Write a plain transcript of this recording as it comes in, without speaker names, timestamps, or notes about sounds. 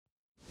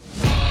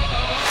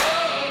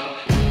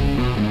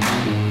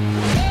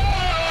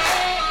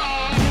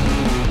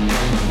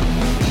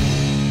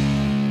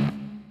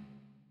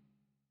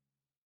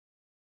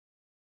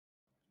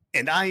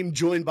And I'm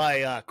joined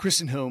by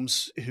Kristen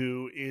Holmes,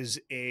 who is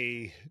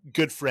a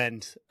good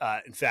friend.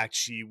 In fact,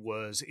 she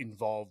was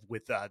involved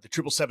with the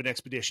 777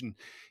 expedition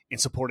in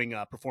supporting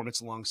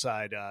performance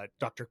alongside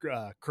Dr.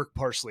 Kirk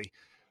Parsley,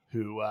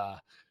 who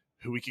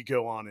we could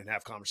go on and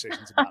have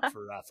conversations about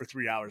for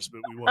 3 hours,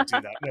 but we won't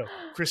do that. No,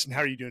 Kristen, how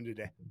are you doing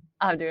today?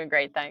 I'm doing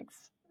great,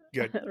 thanks.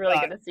 Good. Really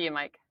good to see you,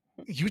 Mike.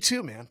 You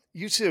too, man.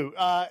 You too.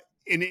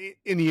 In the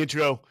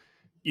intro,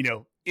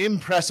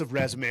 impressive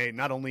resume.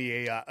 Not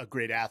only a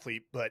great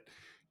athlete, but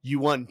you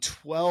won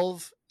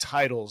 12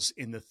 titles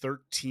in the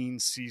 13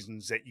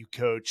 seasons that you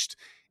coached,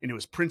 and it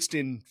was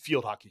Princeton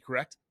field hockey,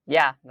 correct?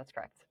 Yeah, that's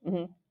correct.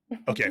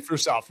 Okay.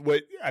 First off,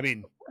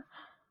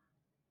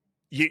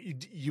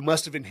 you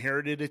must have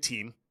inherited a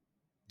team.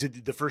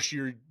 Did the first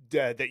year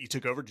that you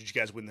took over, did you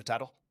guys win the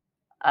title?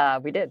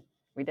 We did.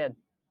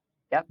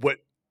 Yep.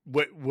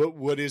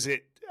 What is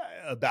it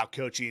about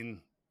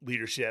coaching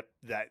leadership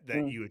that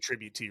you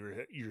attribute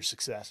to your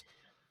success?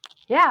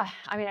 Yeah,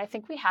 I mean, I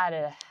think we had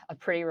a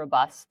pretty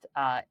robust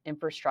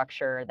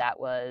infrastructure that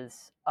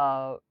was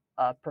a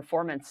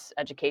performance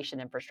education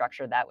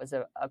infrastructure that was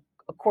a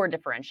core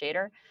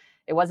differentiator.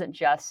 It wasn't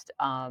just,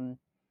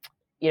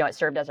 it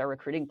served as our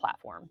recruiting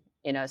platform.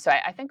 So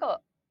I think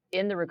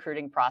in the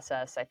recruiting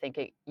process, I think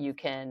you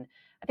can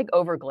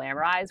over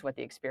glamorize what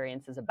the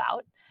experience is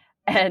about.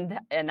 And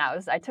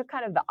I took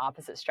kind of the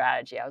opposite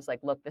strategy. I was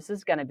like, look, this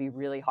is going to be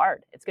really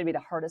hard. It's going to be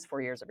the hardest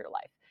 4 years of your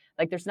life.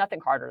 Like, there's nothing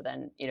harder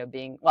than,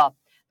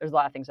 there's a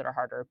lot of things that are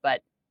harder,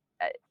 but,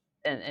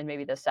 and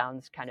maybe this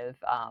sounds kind of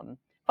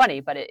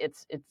funny, but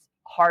it's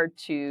hard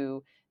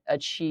to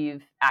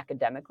achieve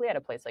academically at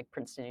a place like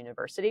Princeton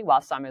University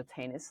while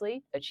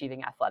simultaneously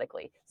achieving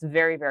athletically. It's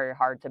very, very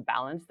hard to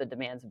balance the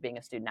demands of being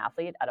a student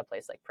athlete at a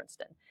place like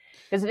Princeton,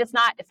 because it's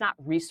not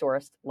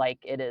resourced like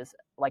it is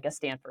like a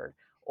Stanford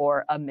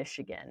or a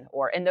Michigan,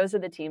 and those are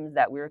the teams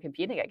that we were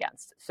competing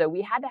against. So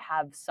we had to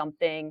have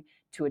something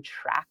to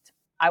attract.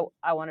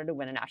 I wanted to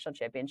win a national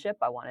championship.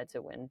 I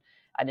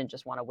didn't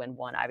just want to win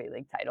one Ivy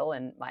League title,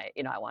 and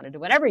I wanted to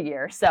win every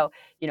year. So,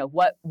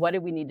 what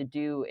did we need to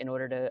do in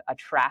order to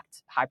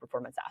attract high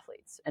performance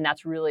athletes? And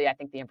that's really, I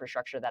think, the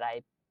infrastructure that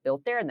I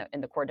built there.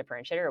 And the core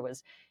differentiator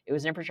was, it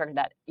was an infrastructure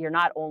that you're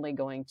not only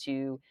going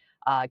to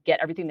get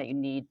everything that you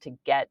need to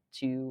get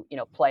to,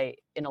 play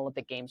in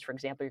Olympic Games, for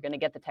example. You're going to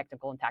get the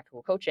technical and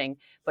tactical coaching,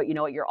 but you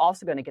know what? You're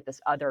also going to get this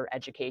other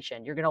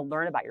education. You're going to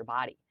learn about your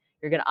body.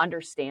 You're going to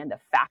understand the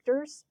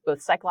factors,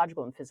 both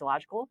psychological and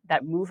physiological,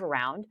 that move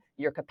around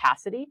your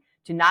capacity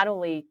to not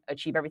only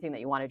achieve everything that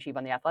you want to achieve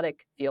on the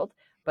athletic field,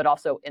 but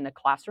also in the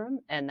classroom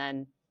and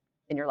then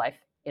in your life,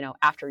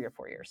 after your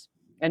 4 years.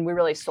 And we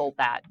really sold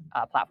that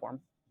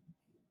platform.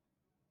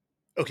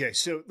 Okay,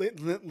 so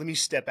let me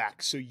step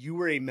back. So you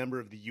were a member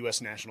of the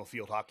U.S. national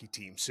field hockey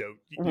team. So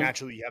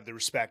naturally, you have the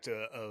respect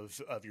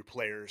of your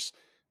players.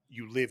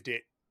 You lived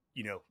it.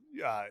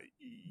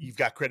 You've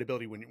got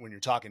credibility when you're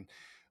talking.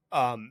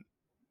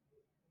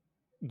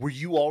 Were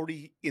you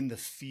already in the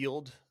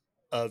field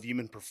of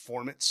human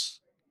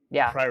performance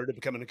prior to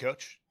becoming a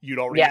coach? You'd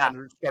already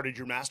started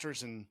your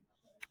master's and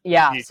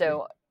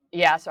So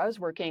I was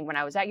working when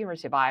I was at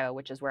University of Iowa,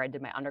 which is where I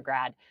did my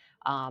undergrad.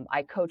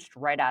 I coached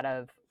right out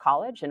of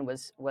college and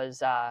was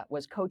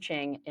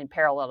coaching in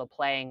parallel to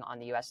playing on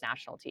the U.S.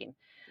 national team.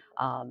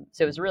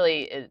 So it was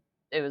really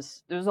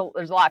there's a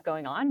lot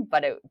going on,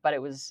 but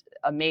it was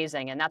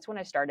amazing. And that's when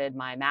I started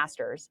my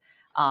master's.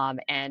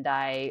 And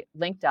I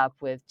linked up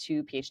with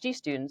 2 PhD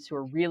students who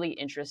were really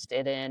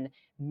interested in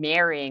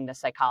marrying the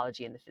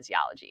psychology and the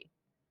physiology.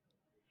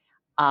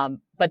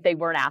 But they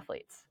weren't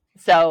athletes.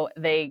 So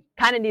they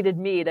kind of needed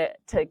me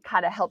to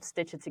kind of help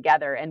stitch it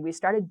together. And we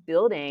started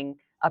building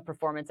a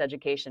performance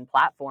education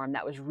platform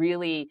that was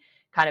really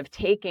kind of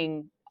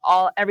taking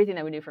everything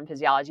that we knew from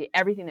physiology,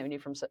 everything that we knew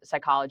from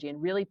psychology,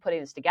 and really putting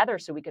this together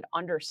so we could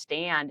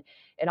understand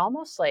and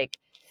almost like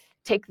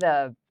take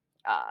the,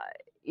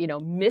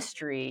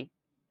 mystery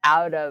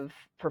out of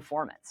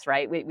performance,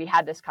 right? We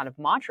had this kind of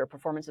mantra: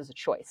 performance is a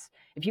choice.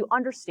 If you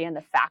understand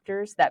the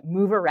factors that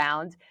move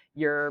around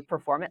your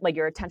performance, like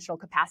your attentional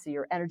capacity,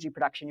 your energy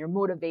production, your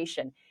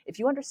motivation, if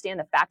you understand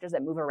the factors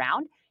that move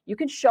around, you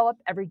can show up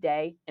every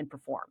day and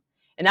perform.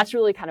 And that's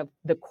really kind of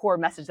the core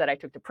message that I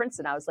took to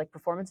Princeton. I was like,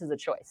 performance is a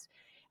choice.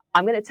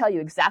 I'm going to tell you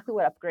exactly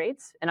what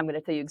upgrades, and I'm going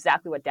to tell you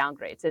exactly what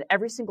downgrades. And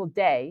every single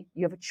day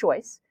you have a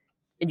choice,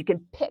 and you can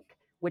pick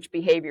which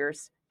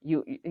behaviors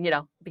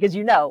because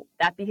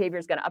that behavior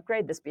is going to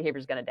upgrade, this behavior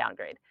is going to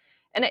downgrade.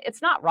 And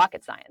it's not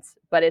rocket science,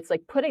 but it's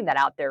like putting that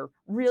out there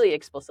really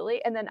explicitly.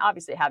 And then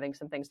obviously having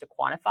some things to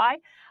quantify,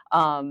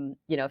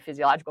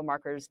 physiological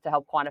markers to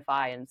help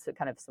quantify, and so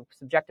kind of some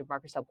subjective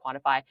markers to help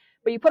quantify.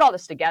 But you put all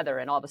this together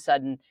and all of a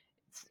sudden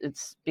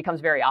it's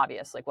becomes very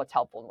obvious, like what's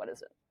helpful and what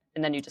isn't.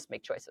 And then you just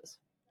make choices.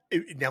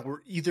 Now,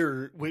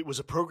 was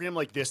a program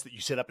like this that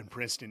you set up in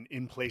Princeton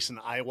in place in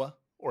Iowa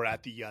or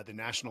at the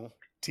national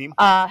team?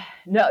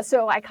 No.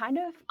 So I kind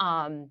of,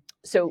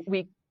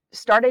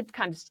 started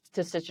kind of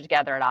to stitch it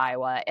together at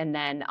Iowa, and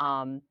then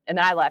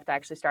I left. I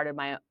actually started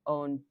my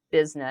own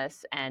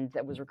business, and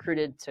that was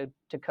recruited to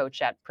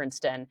coach at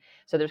Princeton.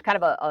 So there's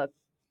kind of a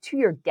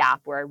 2-year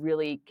gap where I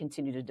really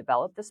continued to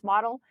develop this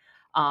model,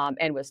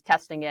 and was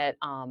testing it.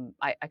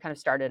 I kind of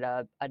started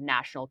a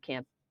national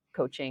camp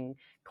coaching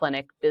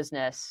clinic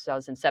business. So I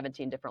was in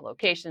 17 different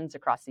locations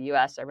across the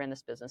U.S. I ran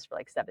this business for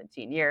like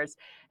 17 years,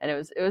 and it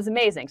was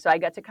amazing. So I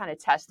got to kind of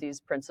test these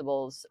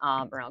principles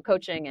around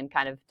coaching and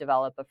kind of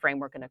develop a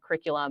framework and a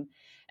curriculum.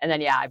 And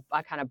then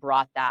I kind of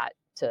brought that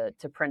to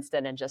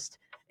Princeton and just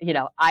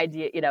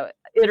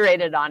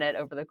iterated on it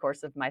over the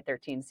course of my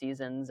 13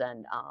 seasons,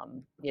 and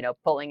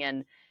pulling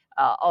in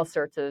all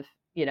sorts of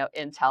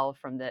intel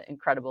from the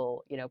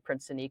incredible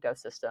Princeton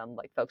ecosystem,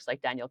 like folks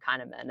like Daniel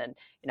Kahneman. And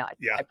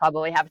Yeah. I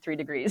probably have 3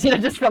 degrees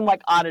just from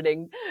like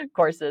auditing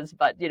courses,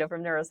 but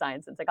from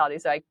neuroscience and psychology.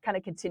 So I kind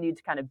of continued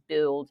to kind of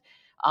build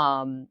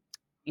I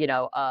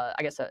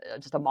guess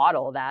just a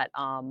model that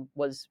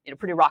was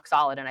pretty rock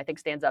solid, and I think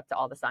stands up to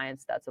all the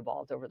science that's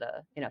evolved over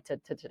the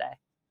to today.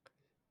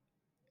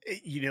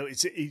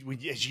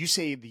 As you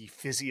say, the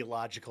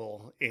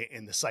physiological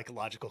and the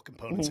psychological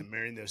components, Mm-hmm. and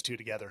marrying those two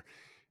together,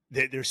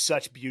 there's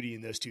such beauty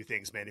in those two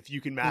things, man. If you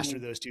can master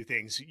Mm-hmm. those two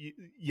things, human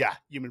You have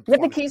the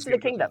performance keys is to the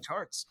going to go through kingdom. the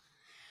charts.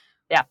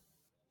 Yeah.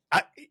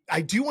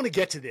 I do want to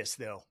get to this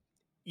though.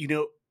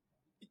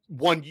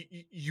 One,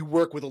 you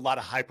work with a lot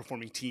of high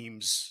performing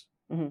teams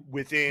Mm-hmm.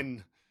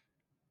 within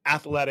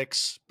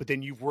athletics, but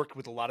then you've worked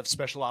with a lot of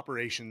special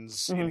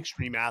operations and Mm-hmm.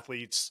 extreme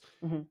athletes.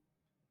 Mm-hmm.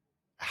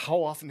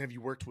 How often have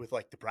you worked with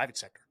like the private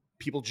sector?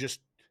 People just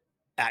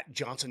at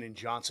Johnson and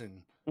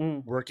Johnson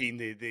Mm-hmm. working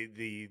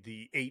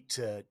the 8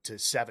 to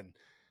 7.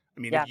 I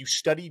mean, have Yeah. you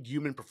studied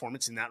human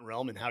performance in that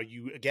realm and how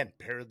you again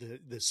pair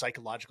the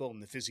psychological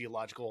and the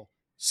physiological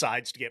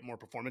sides to get more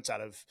performance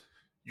out of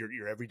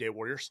your everyday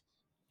warriors?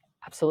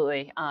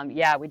 Absolutely.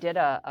 Yeah, we did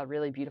a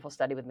really beautiful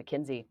study with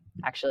McKinsey,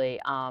 actually,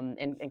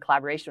 in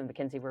collaboration with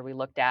McKinsey, where we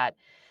looked at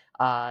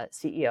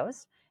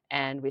CEOs,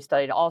 and we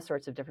studied all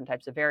sorts of different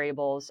types of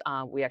variables.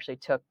 We actually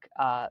took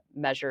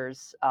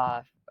measures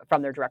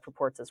from their direct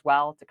reports as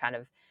well to kind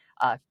of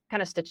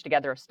stitch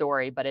together a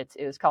story. But it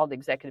was called the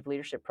Executive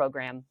Leadership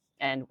Program,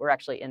 and we're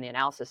actually in the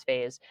analysis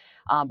phase.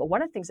 But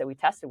one of the things that we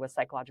tested was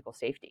psychological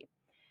safety.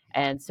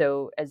 And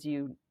so, as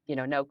you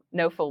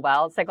know full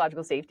well,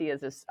 psychological safety is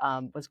this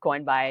was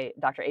coined by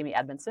Dr. Amy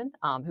Edmondson,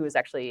 who was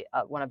actually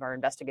one of our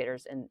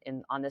investigators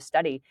in on this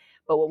study.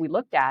 But what we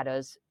looked at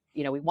is,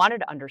 we wanted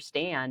to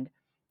understand,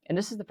 and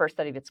this is the first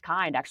study of its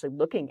kind, actually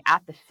looking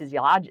at the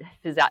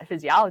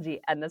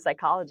physiology and the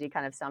psychology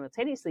kind of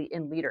simultaneously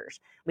in leaders,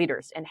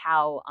 and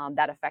how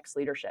that affects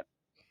leadership.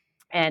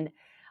 And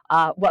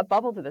what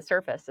bubbled to the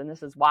surface, and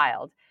this is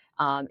wild,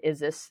 is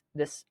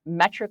this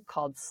metric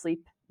called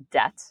sleep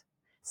debt.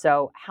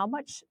 So how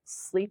much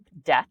sleep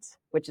debt,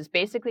 which is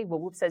basically what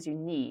Whoop says you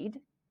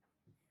need.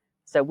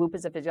 So Whoop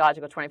is a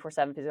physiological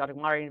 24/7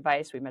 physiological monitoring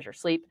device. We measure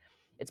sleep.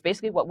 It's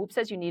basically what Whoop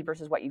says you need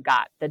versus what you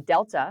got. The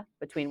delta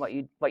between what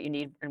you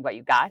need and what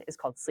you got is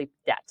called sleep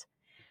debt.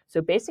 So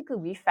basically,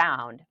 we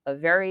found a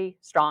very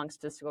strong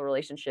statistical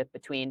relationship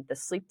between the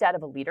sleep debt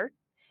of a leader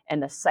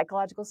and the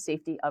psychological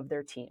safety of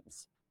their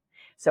teams.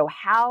 So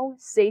how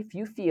safe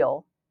you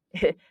feel,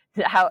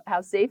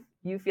 how safe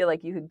you feel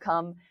like you can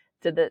come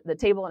to the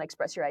table and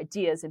express your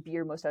ideas and be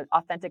your most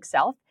authentic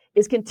self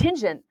is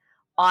contingent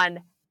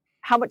on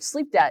how much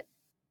sleep debt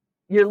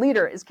your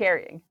leader is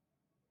carrying.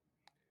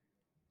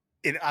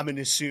 And I'm going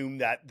to assume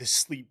that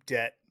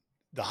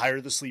the higher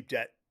the sleep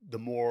debt, the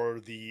more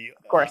the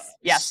Of course,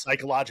 yes.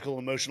 psychological,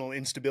 emotional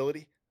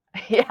instability.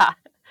 Yeah,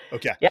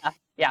 Okay. yeah,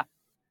 yeah.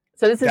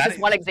 So this is That just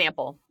one is,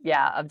 example,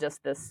 of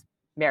just this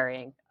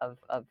marrying of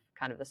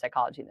kind of the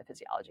psychology and the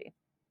physiology.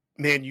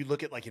 man, you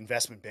look at like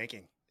investment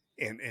banking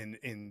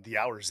and the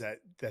hours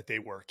that they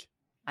work.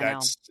 I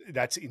know.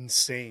 That's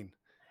insane.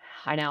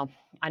 I know,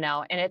 I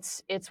know, and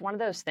it's one of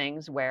those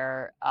things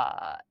where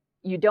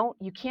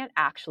you can't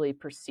actually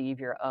perceive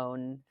your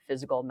own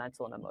physical,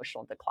 mental, and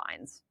emotional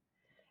declines,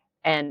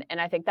 and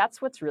I think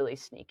that's what's really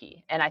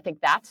sneaky, and I think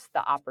that's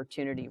the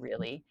opportunity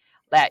really,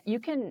 that you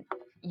can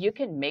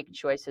make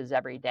choices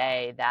every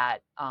day that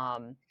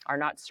are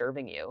not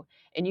serving you,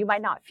 and you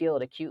might not feel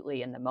it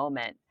acutely in the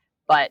moment,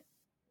 but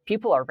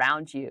people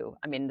around you,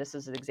 I mean, this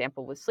is an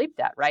example with sleep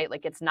debt, right?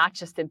 Like, it's not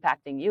just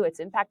impacting you,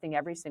 it's impacting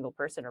every single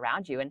person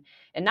around you. And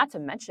not to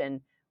mention,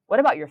 what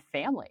about your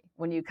family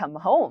when you come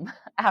home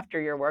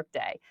after your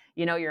workday?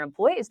 Your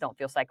employees don't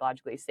feel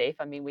psychologically safe.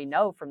 I mean, we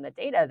know from the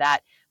data that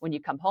when you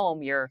come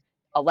home, you're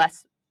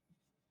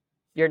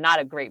not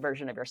a great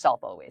version of yourself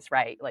always,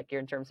 right? Like,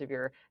 you're, in terms of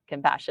your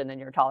compassion and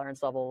your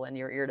tolerance level and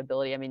your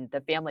irritability. I mean,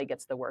 the family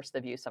gets the worst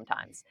of you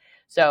sometimes.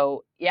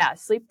 So yeah,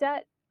 sleep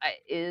debt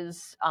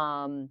is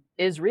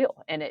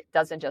real, and it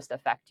doesn't just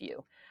affect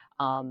you.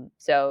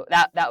 So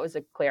that was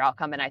a clear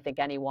outcome, and I think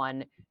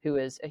anyone who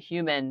is a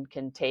human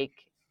can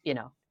take,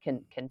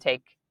 can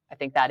take, I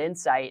think, that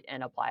insight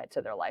and apply it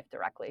to their life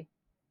directly.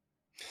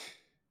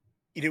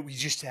 We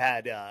just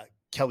had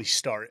Kelly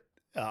Starrett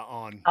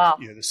on Oh,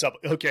 the supple.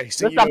 Okay,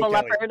 so the you know supple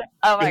Kelly, leopard.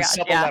 Oh my the gosh,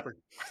 supple yeah. leopard,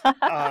 and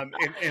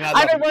I I've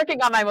love been it.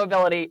 working on my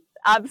mobility.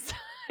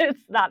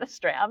 It's not a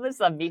strength. I'm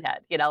just a meathead,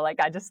 like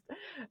I just,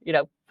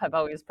 I've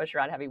always pushed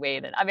around heavy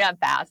weight, and I mean I'm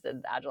fast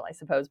and agile, I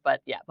suppose,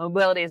 but yeah,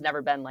 mobility has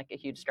never been like a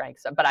huge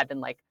strength. So, but I've been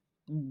like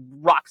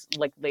rocks,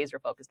 like laser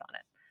focused on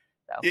it.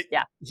 So It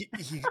yeah.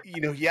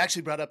 he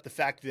actually brought up the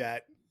fact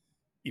that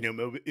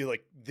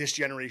like this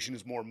generation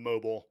is more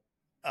mobile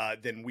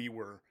than we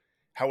were.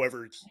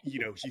 However,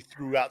 he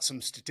threw out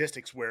some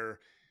statistics where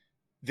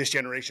this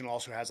generation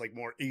also has like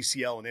more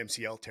ACL and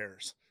MCL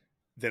tears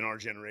than our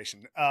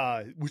generation,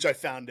 which I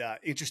found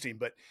interesting.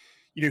 But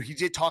he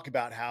did talk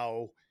about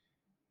how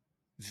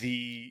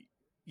the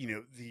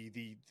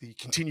the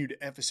continued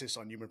emphasis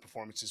on human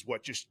performance is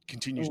what just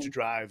continues to Mm.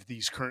 drive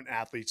these current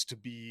athletes to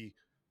be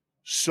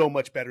so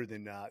much better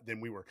than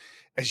we were.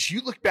 As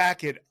you look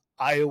back at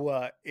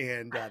Iowa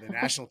and the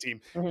national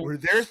team, Mhm. were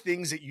there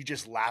things that you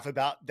just laugh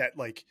about that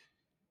like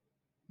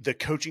the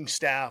coaching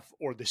staff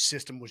or the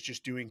system was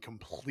just doing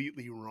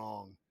completely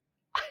wrong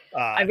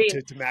I mean,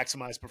 to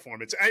maximize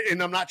performance?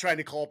 And I'm not trying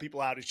to call people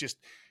out. It's just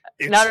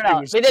no, no, it no.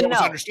 was They didn't what was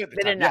know. understood at the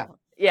They time. didn't Yeah, know.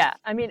 Yeah.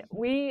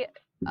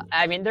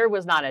 I mean, there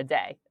was not a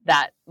day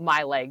that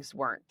my legs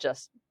weren't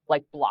just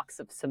like blocks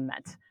of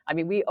cement. I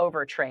mean, we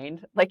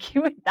overtrained like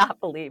you would not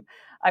believe.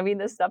 I mean,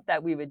 the stuff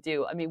that we would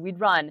do. I mean, we'd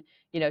run,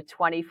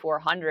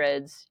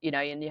 2400s,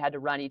 and you had to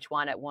run each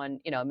one at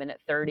a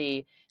minute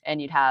 30,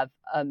 and you'd have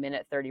a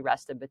minute 30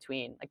 rest in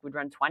between. Like we'd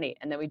run 20,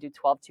 and then we'd do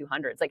 12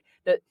 200s.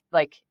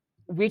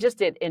 We just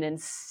did an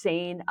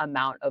insane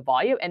amount of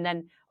volume. And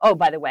then, oh,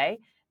 by the way,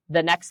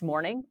 the next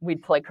morning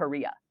we'd play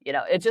Korea.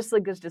 It just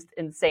like was just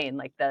insane.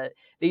 Like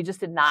you just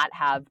did not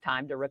have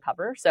time to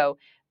recover. So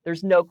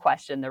there's no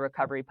question the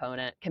recovery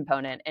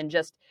component and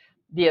just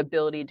the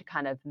ability to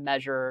kind of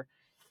measure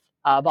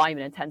volume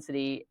and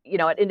intensity,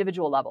 at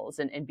individual levels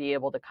and be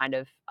able to kind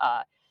of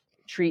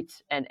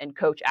treat and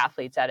coach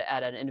athletes at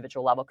an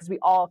individual level, because we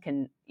all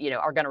can,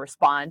 are going to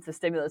respond to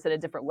stimulus in a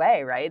different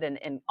way, right?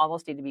 And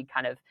almost need to be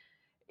kind of,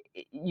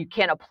 you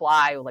can't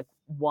apply like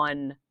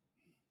one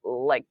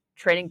like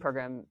training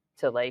program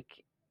to like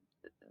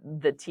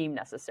the team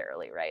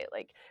necessarily, right?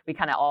 Like we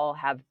kind of all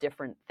have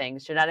different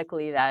things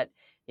genetically that,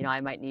 I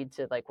might need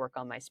to like work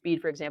on my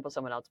speed, for example.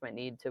 Someone else might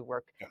need to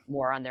work yeah,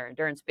 more on their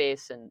endurance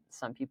base. And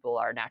some people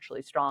are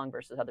naturally strong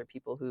versus other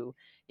people who,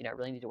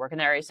 really need to work in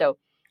that area. So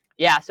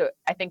yeah, so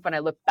I think when I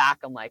look back,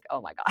 I'm like, oh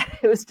my God,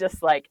 it was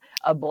just like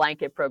a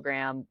blanket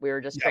program. We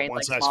were just yeah. trained One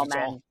like size small fits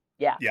all. men.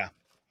 Yeah. Yeah.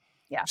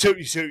 Yeah, So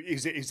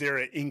is there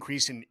an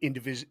increase in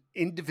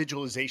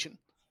individualization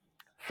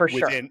for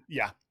sure. within?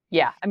 Yeah,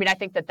 Yeah, I mean, I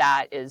think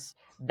that is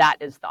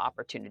the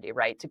opportunity,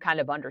 right? To kind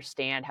of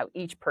understand how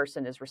each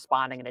person is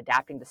responding and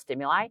adapting to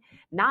stimuli.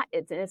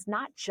 It's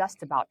not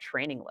just about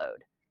training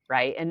load,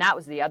 right? And that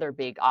was the other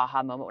big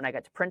aha moment when I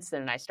got to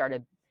Princeton and I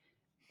started.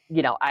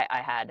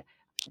 I had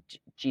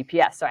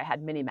GPS, so I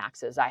had mini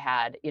maxes, I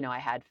had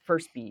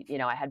first beat,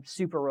 I had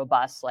super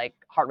robust like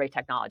heart rate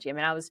technology. I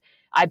mean,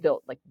 I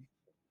built like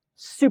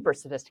super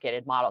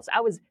sophisticated models.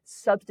 I was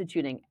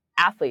substituting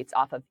athletes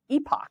off of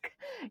epoch,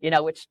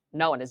 which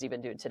no one is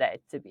even doing today,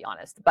 to be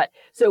honest. But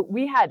so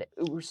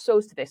we're so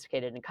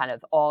sophisticated in kind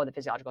of all the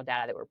physiological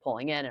data that we're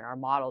pulling in, and our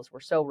models were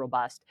so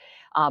robust.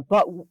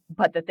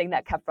 But the thing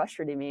that kept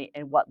frustrating me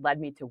and what led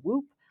me to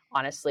Whoop,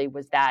 honestly,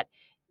 was that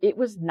it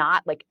was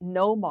not like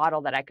no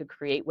model that I could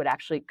create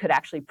could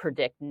actually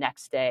predict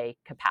next day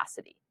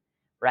capacity.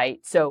 Right.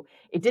 So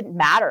it didn't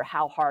matter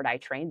how hard I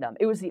trained them.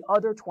 It was the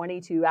other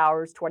 22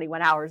 hours,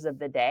 21 hours of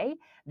the day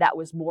that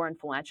was more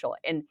influential.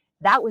 And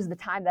that was the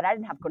time that I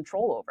didn't have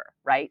control over.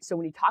 Right. So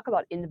when you talk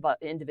about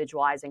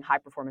individualizing high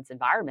performance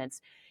environments,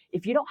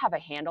 if you don't have a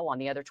handle on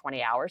the other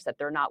 20 hours that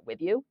they're not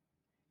with you,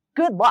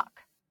 good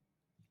luck.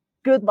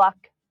 Good luck.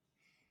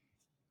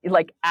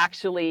 Like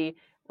actually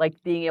like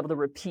being able to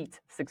repeat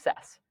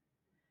success,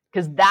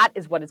 because that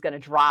is what is going to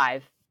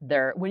drive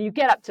when you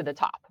get up to the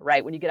top,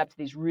 right? When you get up to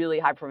these really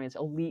high performance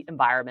elite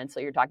environments, so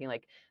you're talking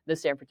like the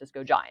San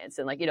Francisco Giants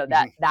and like, that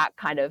hmm that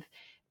kind of,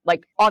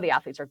 like all the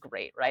athletes are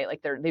great, right?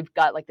 Like they've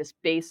got like this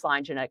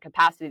baseline genetic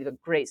capacity, they've got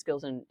great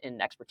skills and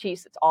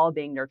expertise. It's all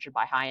being nurtured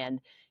by high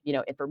end,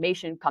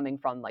 information coming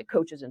from like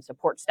coaches and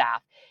support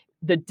staff.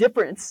 The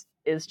difference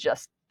is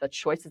just the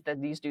choices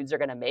that these dudes are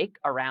going to make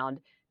around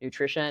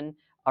nutrition,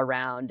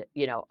 around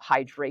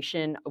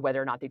hydration,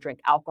 whether or not they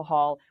drink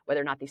alcohol, whether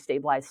or not they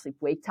stabilize sleep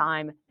wake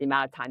time, the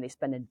amount of time they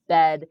spend in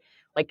bed.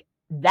 Like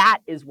that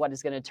is what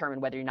is going to determine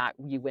whether or not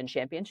you win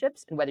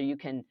championships and whether you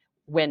can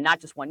win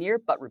not just 1 year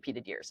but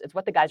repeated years. It's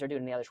what the guys are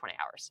doing in the other 20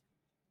 hours.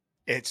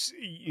 It's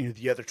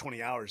the other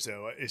 20 hours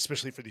though,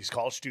 especially for these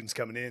college students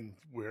coming in,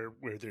 where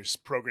there's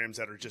programs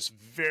that are just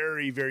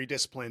very very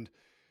disciplined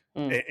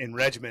Mm. and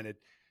regimented.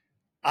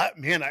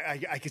 Man,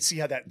 I could see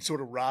how that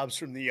sort of robs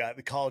from the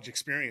college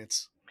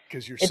experience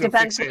because you're It so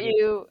depends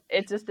fixated.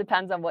 it just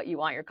depends on what you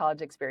want your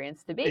college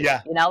experience to be.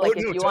 Yeah. Oh Like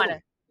if no, you want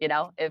to,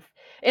 totally. if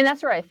and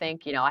that's where I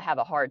think, I have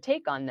a hard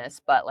take on this,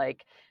 but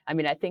like I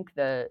mean, I think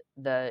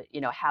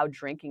how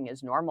drinking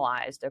is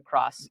normalized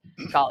across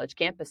college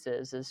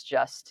campuses is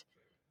just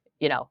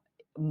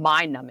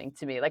mind numbing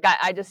to me. Like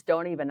I just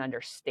don't even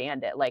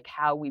understand it. Like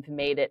how we've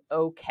made it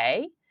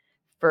okay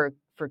for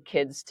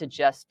kids to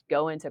just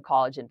go into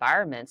college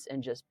environments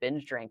and just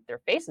binge drink their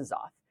faces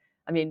off.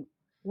 I mean,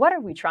 what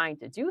are we trying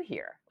to do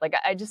here? Like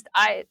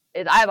I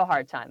have a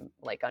hard time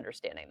like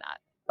understanding that.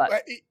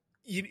 But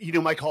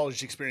My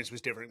college experience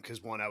was different because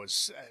I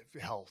was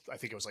I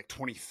think I was like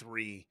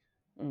 23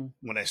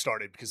 when I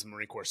started because the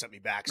Marine Corps sent me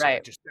back. So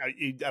right.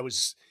 I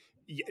was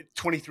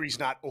 23 is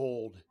not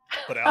old,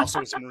 but I also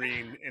was a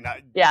Marine, and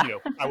Yeah.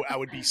 I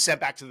would be sent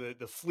back to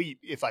the fleet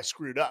if I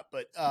screwed up.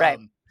 But Right.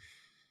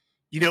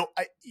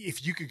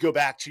 if you could go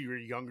back to your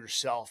younger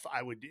self,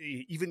 I would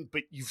even.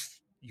 But you've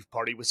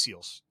partied with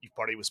SEALs, you've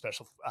partied with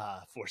special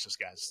forces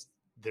guys.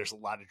 There's a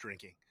lot of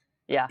drinking.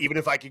 Yeah. Even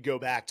if I could go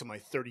back to my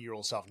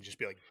 30-year-old self and just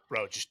be like,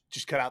 bro,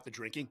 just cut out the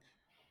drinking,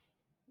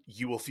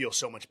 you will feel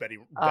so much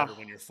Oh, better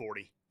when you're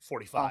 40, oh,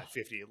 45,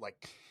 50.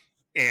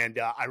 And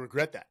I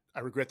regret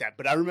that.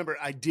 But I remember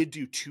I did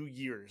do 2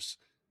 years,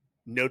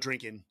 no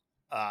drinking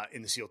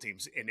in the SEAL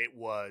teams. And that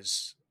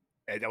was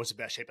the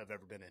best shape I've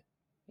ever been in.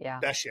 yeah.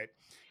 Best shape.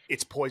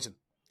 It's poison.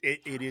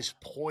 It is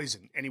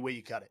poison any way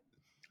you cut it.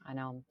 I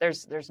know.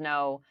 There's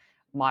no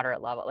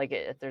moderate level. Like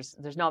there's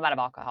no amount of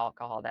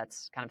alcohol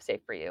that's kind of safe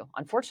for you.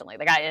 Unfortunately,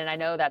 I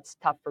know that's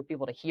tough for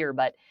people to hear,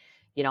 but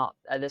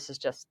this is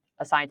just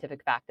a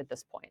scientific fact at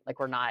this point. Like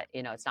we're not,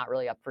 it's not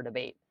really up for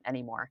debate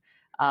anymore.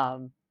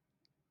 Um,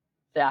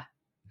 yeah.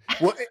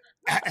 Well,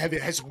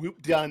 has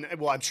Whoop done?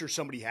 Well, I'm sure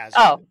somebody has.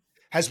 Oh,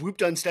 Has Whoop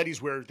done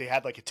studies where they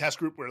had like a test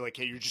group where like,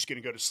 hey, you're just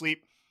going to go to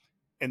sleep,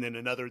 and then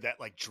another that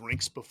like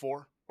drinks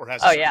before or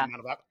has a oh certain yeah. amount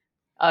of alcohol?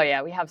 Oh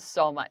yeah, we have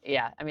so much.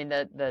 Yeah, I mean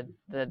the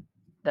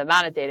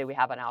amount of data we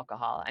have on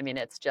alcohol. I mean,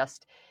 it's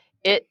just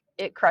it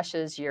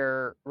crushes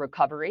your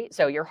recovery.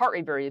 So your heart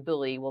rate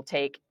variability will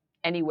take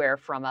anywhere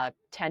from a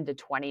 10 to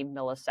 20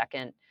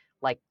 millisecond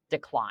like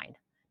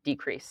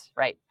decrease,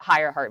 right?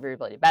 Higher heart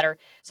variability, better.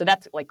 So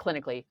that's like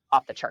clinically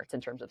off the charts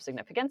in terms of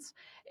significance.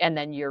 And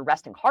then your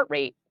resting heart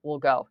rate will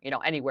go,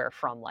 anywhere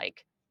from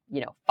like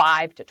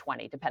 5 to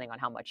 20, depending on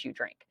how much you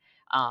drink.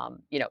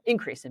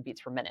 Increase in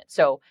beats per minute.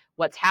 So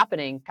what's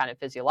happening kind of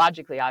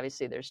physiologically,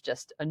 obviously there's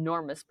just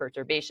enormous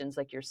perturbations,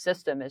 like your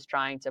system is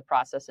trying to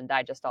process and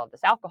digest all of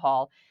this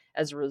alcohol.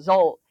 As a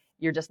result,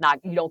 you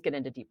don't get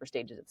into deeper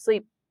stages of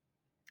sleep.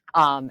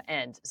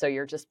 And so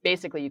you're just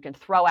basically, you can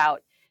throw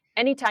out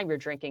anytime you're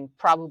drinking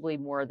probably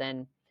more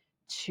than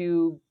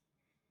 2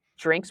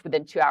 drinks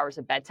within 2 hours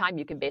of bedtime,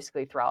 you can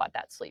basically throw out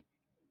that sleep.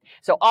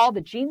 So all the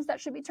genes that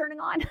should be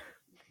turning on,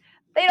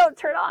 they don't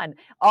turn on.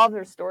 All the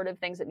restorative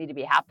things that need to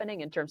be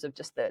happening in terms of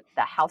just the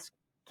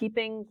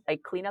housekeeping,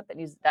 like cleanup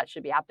that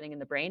should be happening in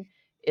the brain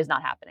is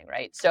not happening,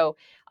 right? So,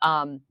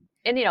 and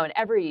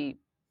every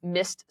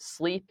missed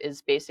sleep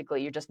is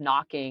basically you're just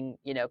knocking,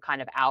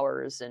 kind of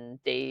hours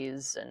and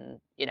days and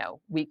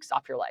weeks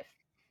off your life.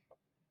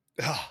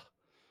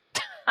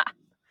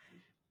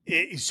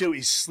 So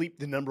is sleep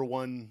the number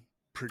one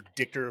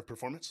predictor of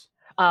performance?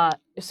 Or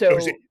is it?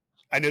 So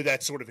I know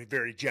that's sort of a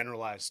very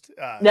generalized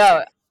no,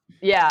 statement.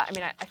 yeah, I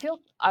mean, I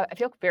feel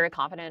very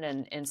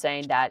confident in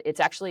saying that it's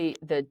actually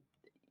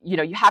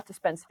you have to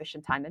spend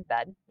sufficient time in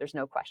bed. There's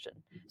no question.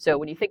 So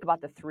when you think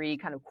about the three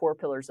kind of core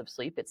pillars of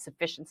sleep, it's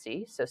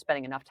sufficiency, so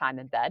spending enough time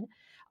in bed.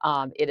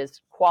 It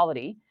is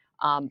quality,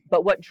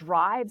 but what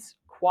drives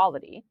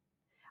quality,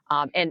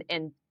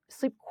 and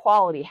sleep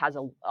quality has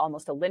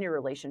almost a linear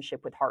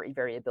relationship with heart rate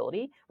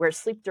variability, whereas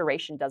sleep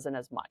duration doesn't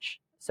as much.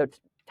 So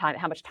time,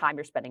 how much time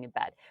you're spending in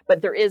bed,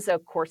 but there is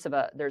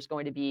there's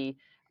going to be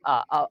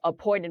a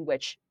point in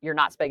which you're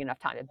not spending enough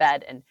time in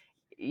bed, and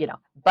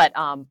but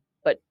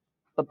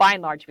but by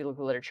and large, if you look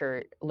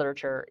at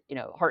literature,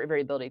 heart rate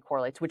variability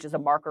correlates, which is a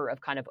marker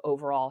of kind of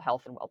overall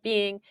health and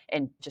well-being,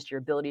 and just your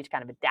ability to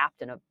kind of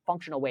adapt in a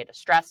functional way to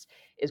stress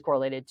is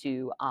correlated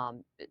to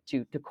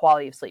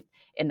quality of sleep.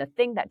 And the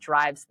thing that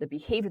drives the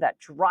behavior that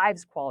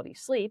drives quality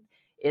sleep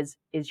is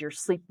your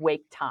sleep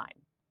wake time.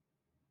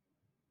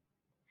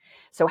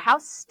 So how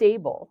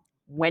stable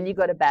when you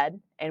go to bed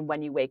and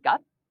when you wake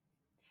up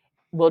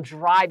will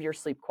drive your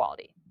sleep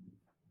quality.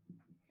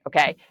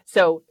 Okay,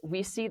 so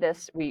we see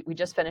this. We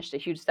just finished a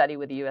huge study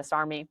with the U.S.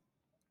 Army,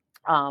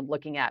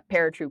 looking at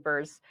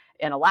paratroopers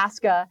in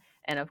Alaska,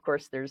 and of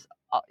course, there's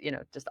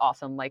just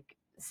awesome like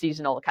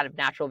seasonal kind of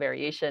natural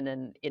variation,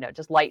 and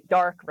just light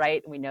dark,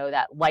 right? And we know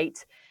that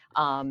light,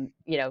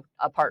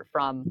 apart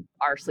from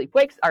our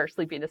our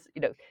sleepiness,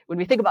 when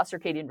we think about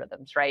circadian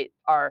rhythms, right,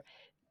 are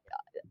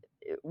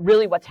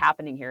really what's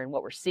happening here and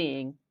what we're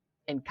seeing.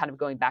 And kind of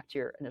going back to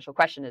your initial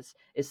question, is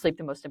sleep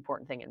the most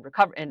important thing in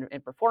recovery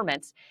and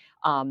performance?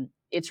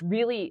 It's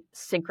really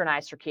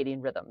synchronized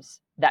circadian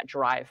rhythms that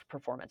drive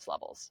performance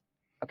levels.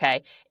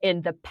 Okay,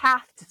 and the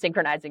path to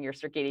synchronizing your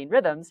circadian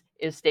rhythms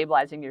is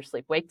stabilizing your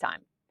sleep wake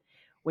time.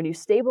 When you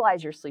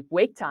stabilize your sleep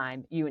wake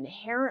time, you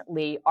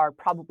inherently are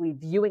probably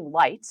viewing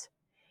light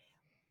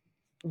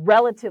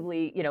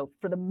relatively,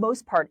 for the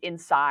most part,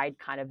 inside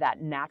kind of that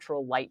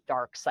natural light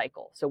dark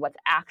cycle. So what's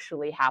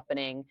actually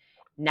happening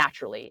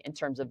naturally in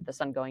terms of the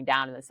sun going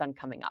down and the sun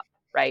coming up,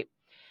 right?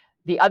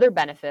 The other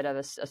benefit of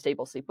a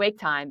stable sleep-wake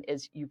time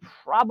is you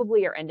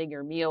probably are ending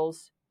your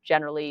meals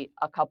generally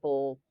a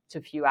couple to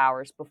few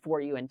hours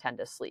before you intend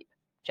to sleep,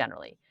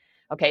 generally.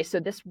 Okay, so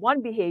this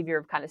one behavior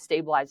of kind of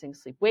stabilizing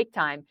sleep-wake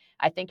time,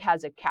 I think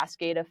has a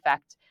cascade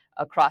effect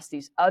across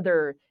these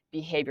other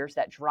behaviors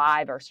that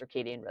drive our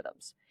circadian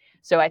rhythms.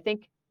 So I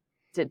think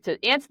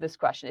to answer this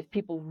question, if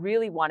people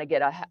really want to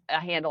get a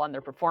handle on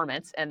their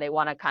performance and they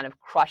want to kind of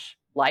crush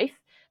life,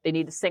 they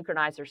need to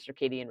synchronize their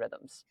circadian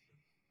rhythms.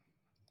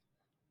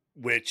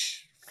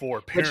 Which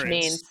for Which parents,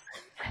 means,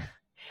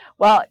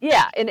 well,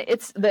 yeah, and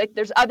it's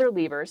there's other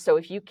levers. So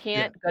if you yeah.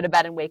 can't go to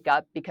bed and wake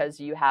up because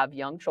you have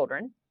young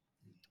children,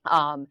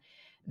 um,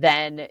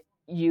 then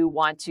you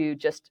want to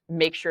just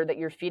make sure that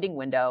your feeding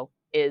window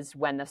is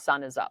when the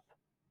sun is up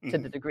to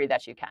the Mhm. degree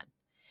that you can.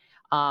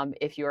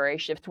 If you're a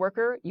shift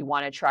worker, you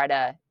want to try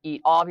to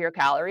eat all of your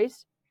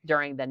calories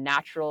during the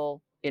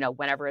natural,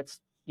 whenever it's,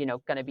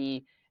 going to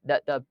be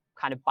the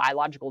kind of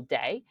biological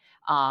day.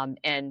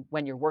 And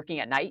when you're working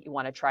at night, you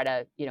want to try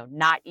to,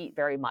 not eat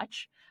very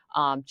much,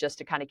 just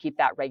to kind of keep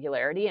that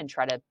regularity and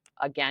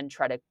again,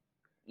 try to,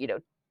 you know,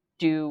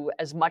 do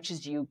as much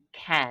as you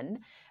can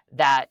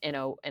that in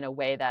a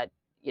way that,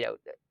 you know,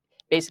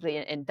 basically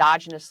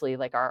endogenously,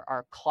 like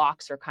our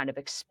clocks are kind of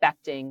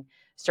expecting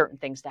certain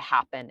things to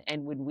happen.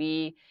 And when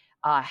we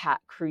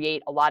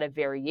create a lot of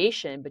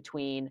variation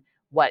between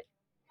what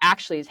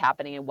actually is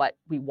happening and what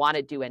we want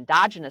to do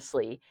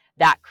endogenously,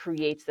 that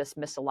creates this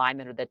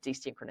misalignment or that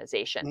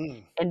desynchronization.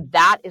 Mm. And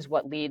that is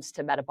what leads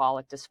to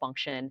metabolic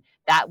dysfunction.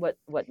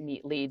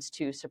 Leads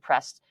to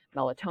suppressed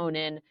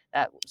melatonin.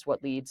 That's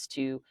what leads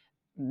to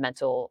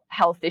mental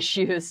health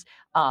issues,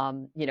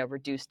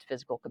 reduced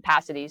physical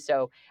capacity.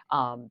 So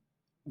um,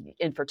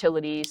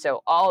 infertility.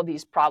 So all of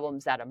these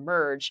problems that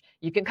emerge,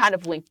 you can kind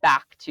of link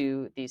back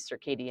to these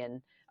circadian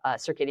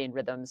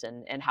rhythms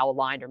and how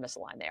aligned or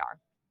misaligned they are.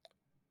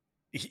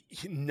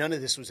 None of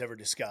this was ever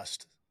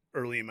discussed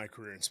early in my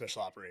career in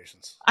special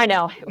operations. I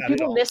know Not at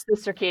people all. miss the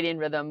circadian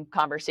rhythm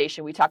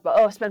conversation. We talk about,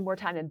 oh, spend more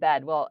time in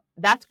bed. Well,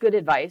 that's good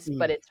advice,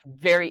 but Mm. it's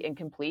very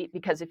incomplete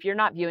because if you're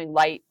not viewing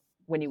light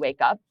when you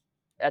wake up,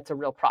 that's a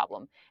real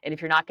problem. And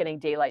if you're not getting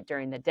daylight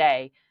during the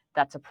day,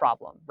 that's a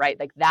problem, right?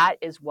 Like that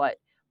is what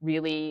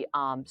really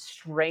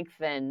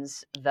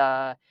strengthens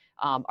the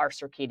our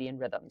circadian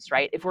rhythms,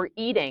 right? If we're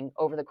eating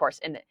over the course,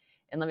 and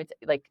let me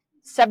like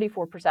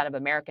 74% of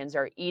Americans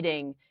are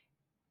eating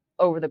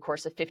over the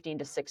course of 15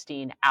 to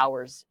 16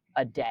 hours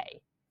a day,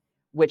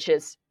 which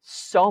is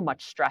so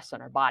much stress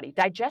on our body.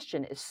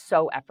 Digestion is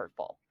so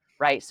effortful,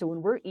 right? So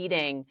when we're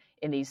eating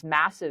in these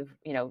massive,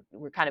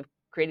 we're kind of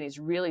creating these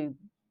really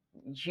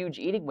huge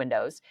eating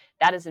windows,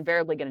 that is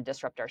invariably going to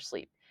disrupt our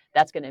sleep.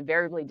 That's going to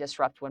invariably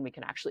disrupt when we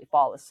can actually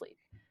fall asleep,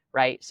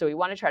 right? So we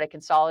want to try to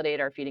consolidate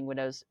our feeding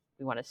windows.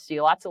 We want to see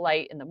lots of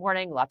light in the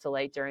morning, lots of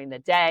light during the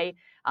day,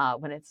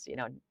 when it's,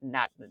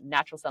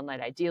 natural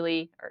sunlight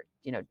ideally, or,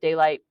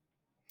 daylight.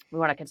 We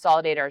want to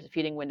consolidate our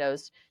feeding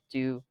windows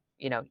to,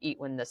 eat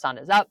when the sun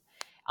is up.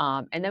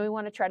 And then we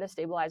want to try to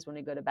stabilize when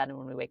we go to bed and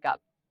when we wake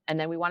up. And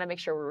then we want to make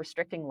sure we're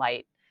restricting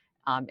light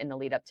in the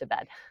lead up to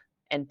bed,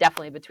 and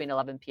definitely between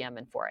 11 p.m.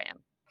 and 4 a.m.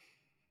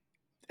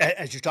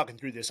 As you're talking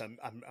through this, I'm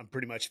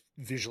pretty much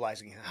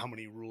visualizing how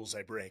many rules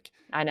I break.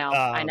 I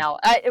Um, know,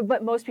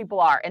 but most people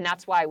are, and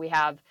that's why we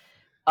have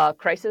a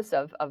crisis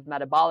of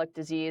metabolic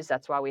disease.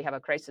 That's why we have a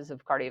crisis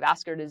of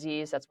cardiovascular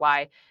disease. That's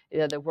why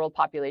the world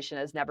population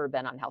has never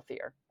been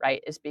unhealthier,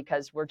 right? Is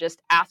because we're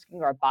just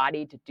asking our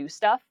body to do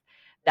stuff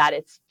that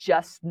it's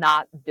just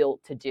not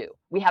built to do.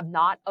 We have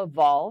not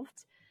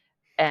evolved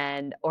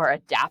or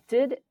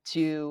adapted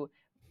to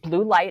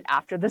blue light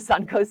after the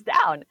sun goes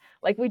down.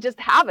 Like we just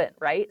haven't,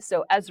 right?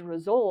 So as a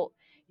result,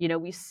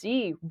 we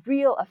see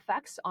real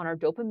effects on our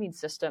dopamine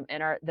system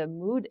and the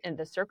mood and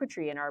the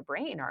circuitry in our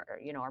brain.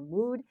 Our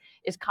mood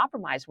is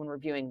compromised when we're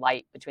viewing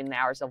light between the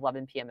hours of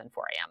 11 p.m. and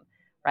 4 a.m.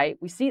 Right?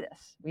 We see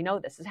this. We know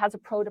this. It has a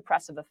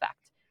pro-depressive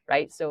effect,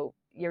 right? So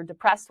you're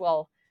depressed.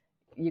 Well,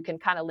 you can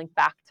kind of link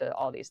back to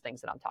all these things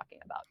that I'm talking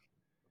about.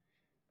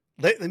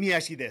 let me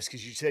ask you this,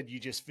 because you said you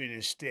just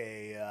finished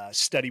a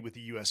study with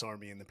the U.S.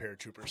 Army and the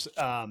paratroopers.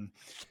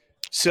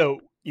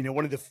 So,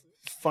 one of the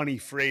funny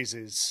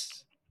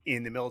phrases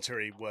in the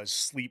military was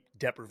sleep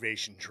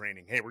deprivation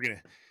training.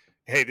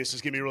 Hey, this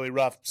is going to be really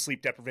rough.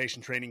 Sleep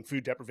deprivation training,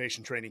 food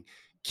deprivation training.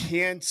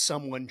 Can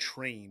someone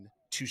train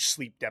to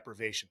sleep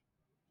deprivation?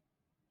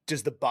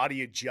 Does the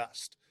body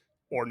adjust?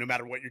 Or no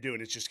matter what you're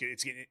doing, it's going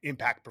to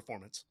impact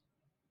performance?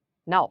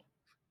 No,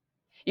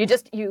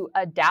 you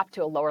adapt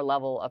to a lower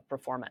level of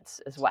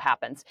performance is what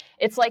happens.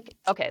 It's like,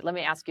 okay, let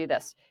me ask you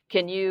this.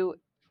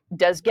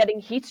 Does getting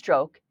heat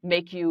stroke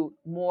make you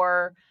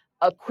more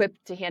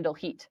equipped to handle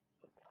heat?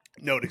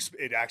 No,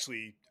 it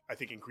actually, I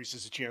think,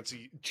 increases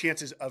the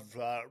chances of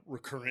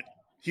recurrent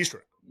heat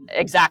stroke.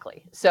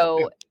 Exactly. Yeah.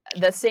 So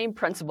the same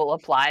principle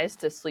applies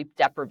to sleep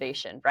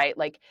deprivation, right?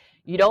 Like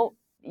you don't,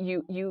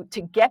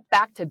 to get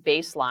back to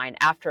baseline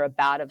after a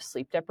bout of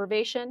sleep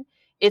deprivation,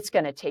 it's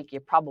going to take you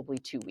probably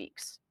 2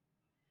 weeks,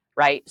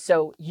 right?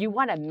 So you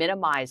want to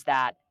minimize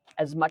that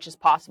as much as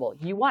possible.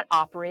 You want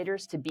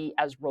operators to be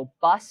as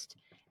robust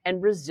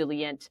and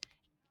resilient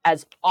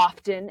as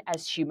often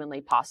as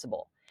humanly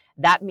possible.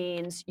 That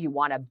means you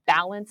want to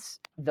balance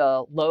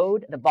the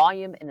load, the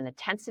volume, and the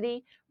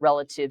intensity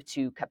relative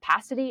to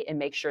capacity and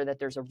make sure that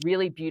there's a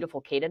really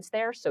beautiful cadence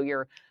there. So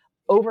you're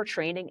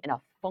overtraining in a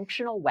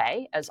functional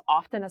way as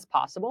often as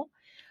possible.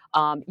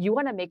 You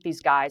want to make these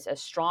guys as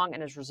strong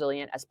and as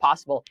resilient as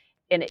possible.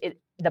 And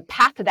the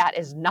path to that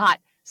is not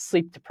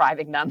sleep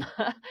depriving them,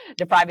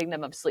 depriving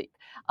them of sleep.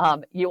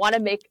 You want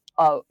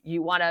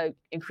to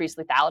increase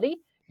lethality.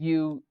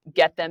 You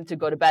get them to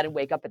go to bed and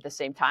wake up at the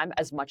same time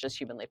as much as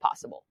humanly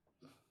possible.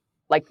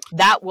 Like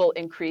that will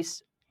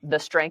increase the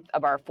strength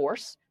of our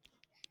force,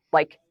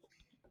 like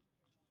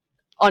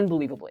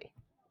unbelievably.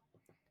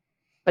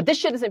 But this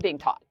shit isn't being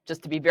taught,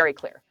 just to be very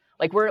clear.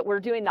 Like we're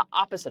doing the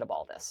opposite of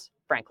all this,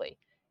 frankly,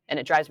 and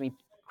it drives me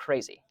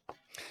crazy.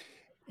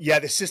 Yeah,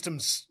 the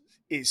systems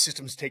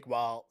take a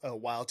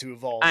while to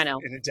evolve I know.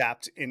 and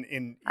adapt.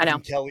 And I know.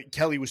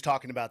 Kelly was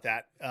talking about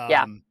that.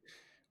 Yeah.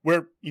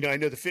 Where, I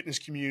know the fitness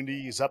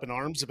community is up in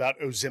arms about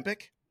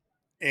Ozempic,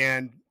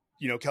 and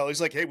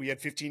Kelly's like, hey, we had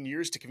 15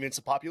 years to convince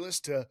the populace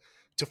to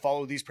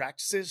follow these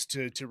practices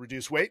to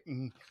reduce weight,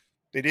 and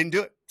they didn't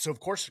do it. So of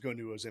course they're going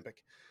to do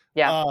Ozempic.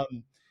 Yeah.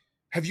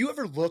 Have you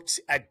ever looked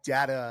at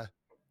data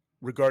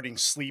regarding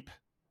sleep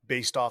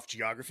based off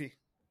geography?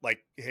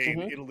 Like, hey,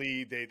 in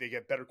Italy, they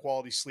get better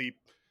quality sleep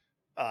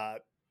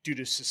due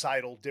to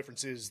societal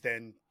differences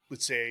than,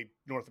 let's say,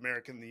 North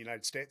America and the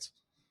United States?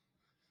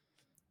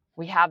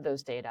 We have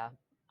those data.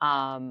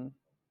 I'd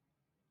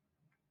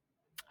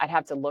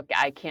have to look.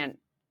 I can't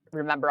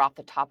remember off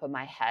the top of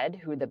my head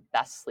who the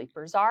best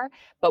sleepers are,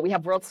 but we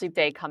have World Sleep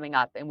Day coming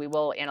up, and we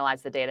will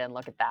analyze the data and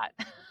look at that.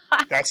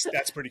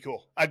 That's pretty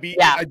cool. I'd be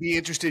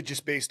interested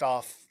just based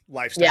off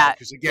lifestyle,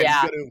 because again,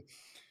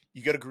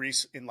 you go to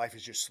Greece and life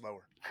is just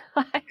slower.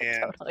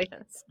 And totally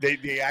is.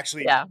 They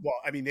actually, well,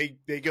 I mean,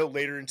 they go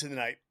later into the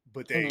night,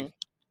 but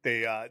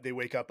they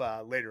wake up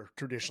later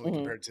traditionally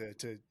compared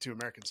to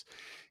Americans.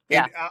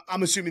 And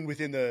I'm assuming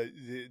within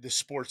the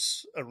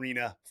sports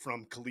arena,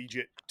 from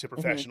collegiate to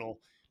professional,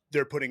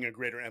 they're putting a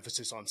greater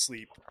emphasis on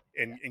sleep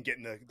and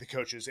getting the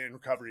coaches and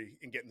recovery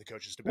and getting the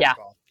coaches to back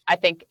off. I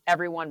think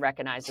everyone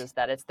recognizes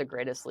that it's the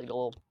greatest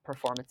legal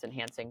performance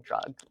enhancing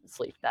drug,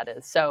 sleep, that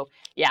is. So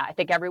yeah, I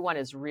think everyone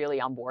is really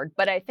on board.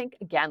 But I think,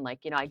 again, like,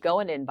 I go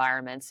into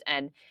environments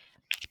and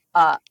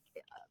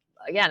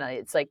again,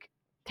 it's like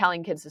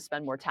telling kids to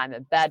spend more time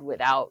in bed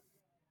without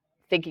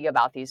thinking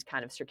about these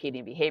kind of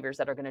circadian behaviors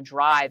that are going to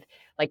drive,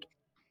 like,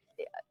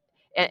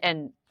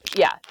 and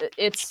yeah,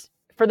 it's,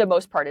 for the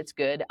most part, it's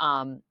good.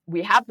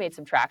 We have made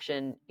some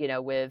traction,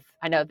 with,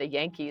 I know the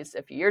Yankees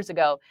a few years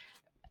ago,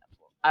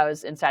 I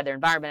was inside their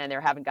environment and they're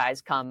having guys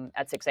come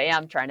at 6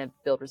 a.m. trying to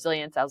build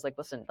resilience. I was like,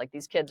 listen, like,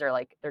 these kids are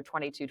like, they're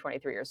 22,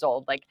 23 years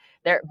old. Like,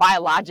 they're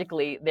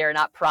biologically, they're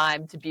not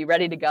primed to be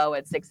ready to go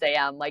at 6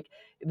 a.m. Like,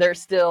 they're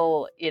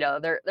still,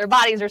 their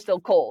bodies are still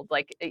cold.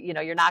 Like,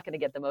 you're not going to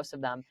get the most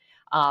of them.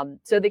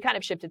 So they kind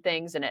of shifted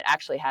things, and it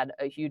actually had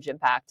a huge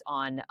impact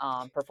on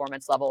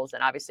performance levels,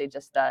 and obviously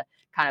just the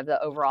kind of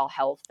the overall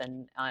health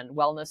and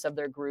wellness of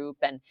their group.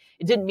 And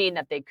it didn't mean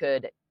that they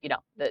could,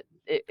 that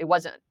it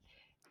wasn't.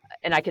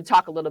 And I could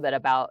talk a little bit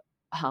about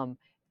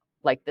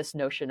like this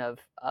notion of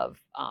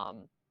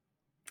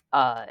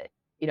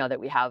that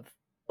we have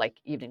like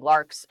evening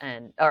larks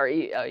or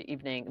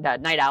the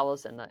night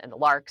owls and the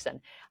larks, and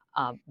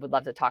would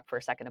love to talk for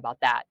a second about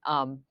that,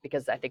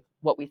 because I think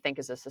what we think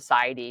as a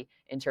society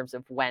in terms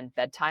of when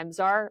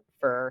bedtimes are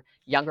for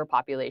younger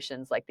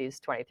populations, like these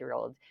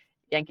 23-year-old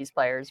Yankees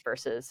players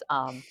versus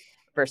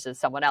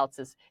someone else,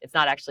 it's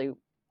not actually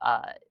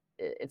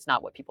it's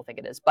not what people think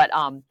it is. But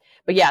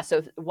yeah,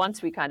 so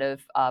once we kind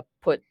of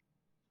put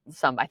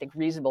some, I think,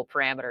 reasonable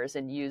parameters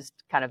and used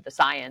kind of the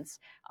science,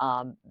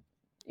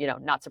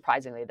 not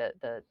surprisingly,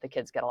 the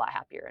kids get a lot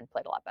happier and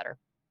played a lot better.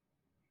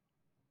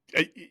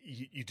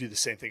 You do the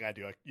same thing I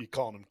do. You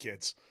calling them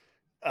kids.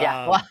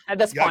 Yeah. Well, at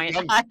this point,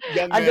 young I'm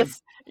men.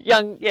 just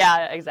young.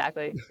 Yeah,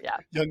 exactly. Yeah.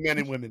 Young men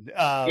and women.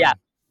 Yeah.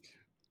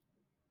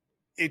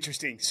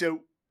 Interesting.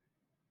 So,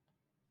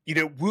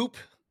 Whoop,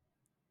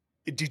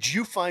 did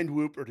you find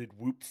Whoop or did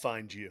Whoop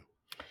find you?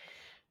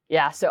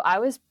 Yeah. So I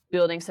was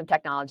building some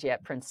technology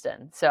at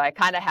Princeton. So I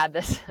kind of had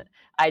this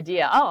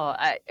idea.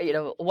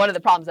 One of the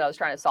problems that I was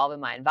trying to solve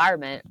in my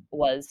environment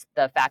was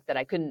the fact that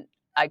I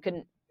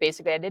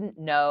didn't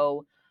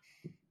know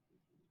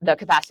the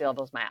capacity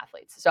levels of my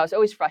athletes. So I was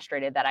always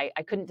frustrated that I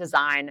couldn't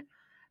design,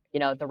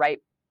 the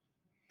right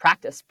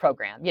practice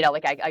program.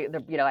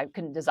 I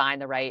couldn't design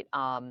the right,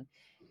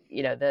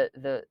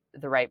 the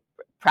right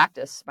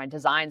practice. My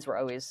designs were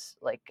always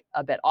like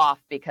a bit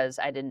off because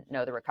I didn't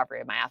know the recovery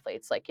of my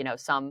athletes. Like,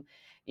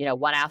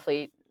 one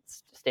athlete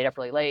stayed up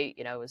really late,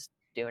 was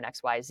doing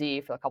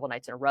XYZ for a couple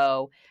nights in a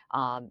row.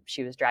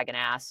 She was dragging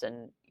ass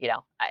and,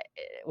 I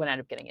would end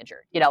up getting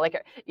injured,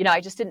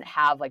 I just didn't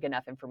have like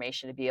enough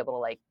information to be able to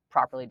like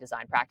properly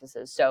design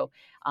practices. So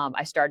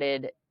I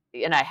started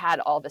and I had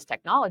all this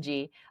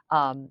technology,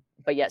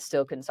 but yet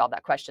still couldn't solve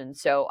that question.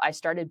 So I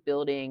started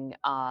building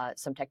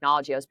some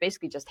technology. I was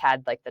basically just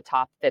had like the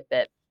top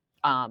Fitbit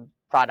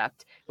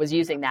product, was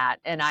using that,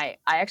 and I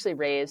actually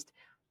raised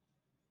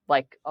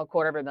like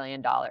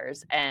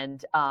 $250,000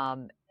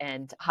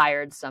 and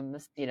hired some,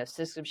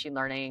 system machine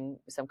learning,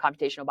 some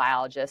computational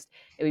biologists.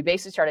 And we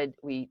basically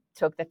we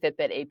took the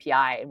Fitbit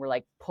API and we're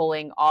like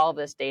pulling all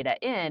this data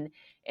in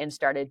and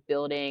started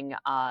building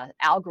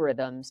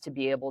algorithms to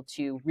be able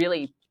to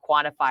really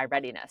quantify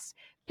readiness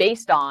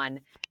based on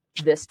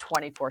this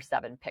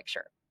 24/7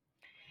 picture.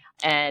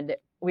 And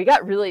we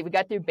got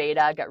through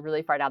beta, got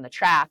really far down the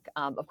track.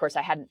 Of course,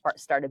 I hadn't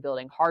started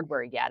building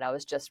hardware yet. I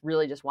was just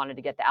wanted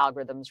to get the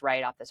algorithms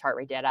right off this heart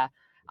rate data.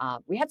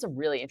 We had some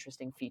really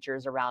interesting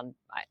features around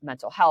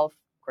mental health.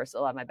 Of course,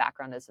 a lot of my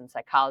background is in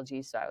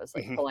psychology, so I was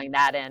like Mhm. pulling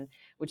that in,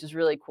 which is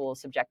really cool,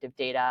 subjective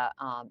data,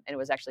 and it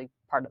was actually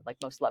part of like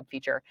most loved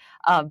feature.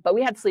 But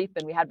we had sleep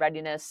and we had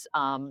readiness.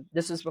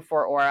 This was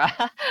before Aura.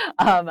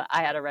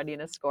 I had a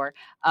readiness score,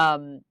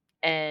 and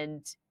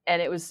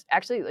it was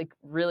actually like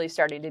really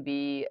starting to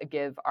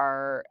give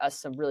us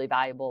some really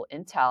valuable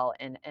intel,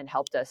 and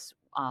helped us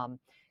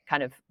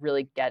kind of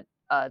really get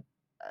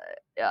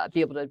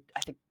be able to,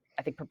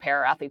 I think prepare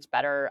our athletes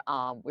better.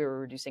 We were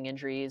reducing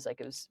injuries,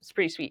 like it's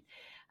pretty sweet.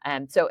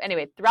 And so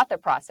anyway, throughout the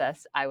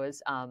process, I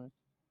was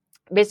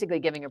basically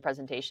giving a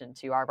presentation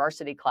to our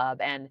varsity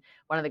club, and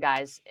one of the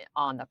guys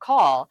on the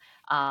call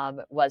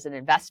was an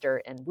investor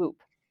in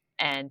Whoop,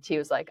 and he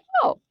was like,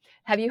 "Oh,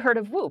 have you heard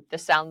of Whoop?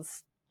 This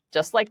sounds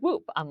just like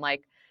Whoop." I'm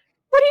like,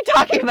 "What are you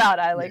talking about?"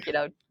 I Yeah.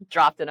 like,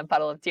 dropped in a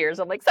puddle of tears.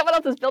 I'm like, "Someone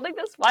else is building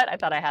this? What?" I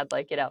thought I had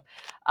like,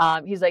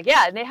 he's like,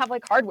 "Yeah, and they have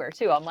like hardware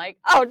too." I'm like,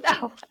 "Oh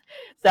no."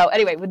 So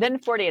anyway, within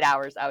 48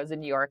 hours, I was in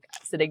New York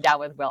sitting down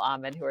with Will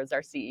Ahmed, who is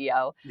our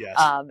CEO. Yes.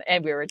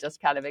 And we were just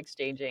kind of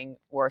exchanging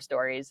war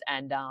stories.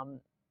 And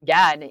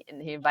yeah,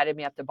 and he invited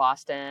me up to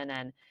Boston,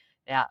 and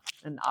yeah,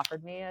 and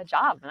offered me a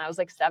job. And that was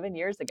like 7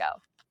 years ago.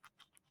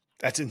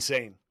 That's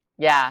insane.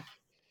 Yeah.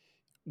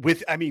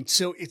 I mean,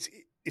 so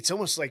it's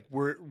almost like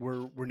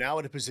we're now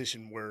at a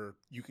position where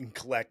you can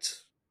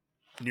collect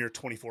near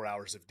 24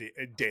 hours of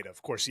data.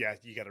 Of course, yeah,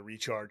 you got to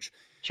recharge.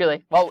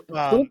 Truly. Well,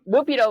 Um,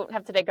 Whoop, you don't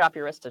have to take it off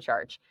your wrist to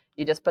charge.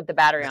 You just put the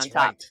battery on that's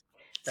top. right.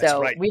 That's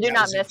So right. we do That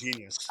not was miss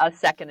ingenious. a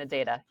second of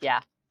data.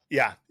 Yeah.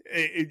 Yeah,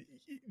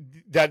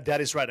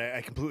 that is right.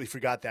 I completely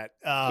forgot that.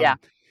 Yeah.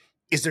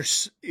 Is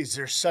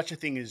there such a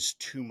thing as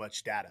too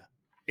much data?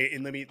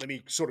 And let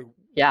me sort of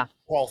Yeah.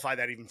 qualify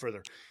that even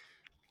further.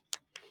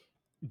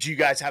 Do you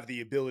guys have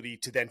the ability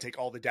to then take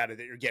all the data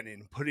that you're getting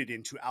and put it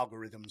into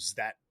algorithms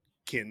that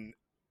can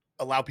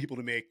allow people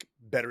to make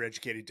better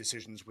educated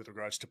decisions with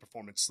regards to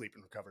performance, sleep,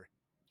 and recovery?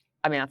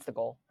 I mean, that's the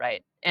goal,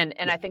 right? And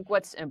Yeah. I think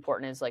what's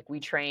important is like we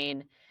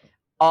train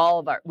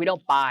we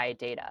don't buy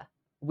data.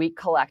 We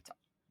collect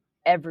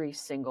every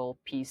single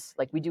piece.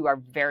 Like we do our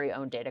very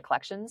own data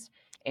collections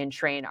and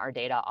train our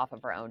data off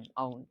of our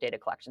own data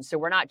collection. So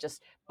we're not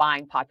just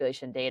buying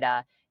population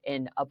data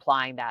and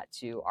applying that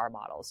to our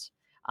models,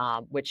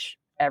 which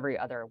every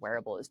other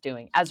wearable is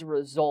doing. As a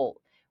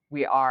result,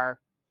 we are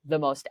the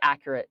most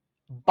accurate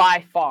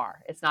by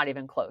far. It's not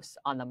even close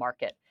on the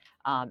market,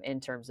 in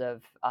terms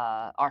of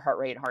our heart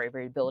rate and heart rate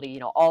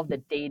variability. All of the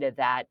data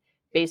that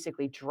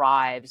basically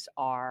drives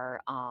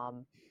our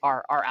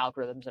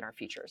algorithms and our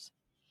features.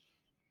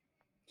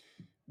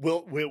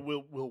 Will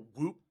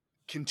Whoop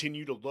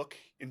continue to look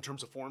in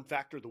terms of form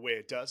factor the way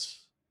it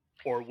does,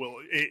 or will,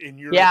 in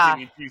your Yeah,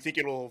 opinion, do you think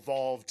it'll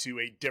evolve to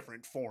a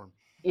different form?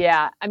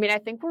 yeah. I mean, I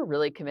think we're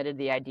really committed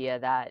to the idea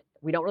that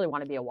we don't really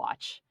want to be a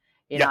watch.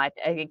 Yeah,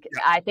 yeah,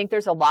 I think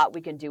there's a lot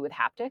we can do with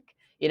haptic.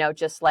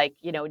 Just like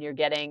when you're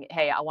getting,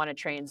 hey, I want to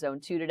train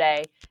zone 2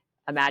 today.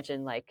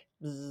 Imagine like,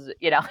 zzz,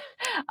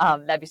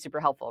 that'd be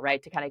super helpful,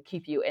 right? To kind of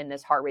keep you in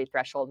this heart rate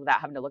threshold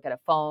without having to look at a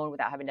phone,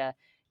 without having to,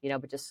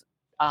 but just.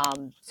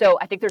 So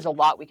I think there's a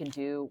lot we can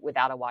do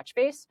without a watch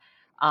face.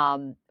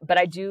 But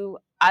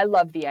I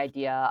love the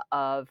idea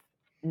of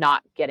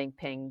not getting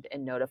pinged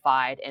and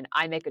notified. And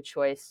I make a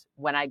choice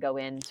when I go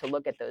in to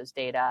look at those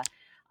data.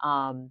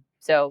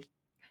 So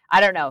I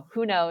don't know,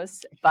 who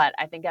knows? But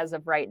I think as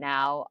of right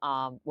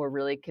now, we're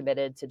really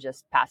committed to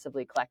just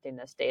passively collecting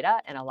this data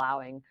and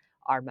allowing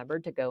our member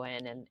to go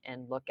in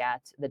and look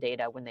at the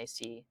data when they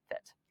see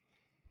fit.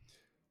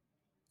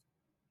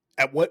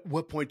 At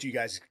what point do you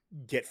guys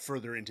get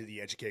further into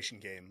the education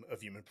game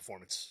of human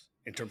performance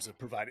in terms of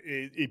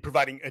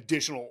providing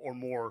additional or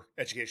more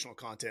educational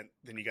content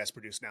than you guys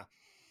produce now?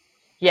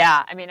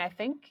 Yeah, I mean, I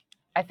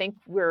think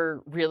we're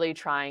really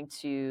trying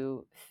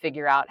to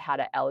figure out how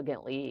to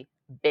elegantly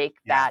bake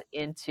Yeah, that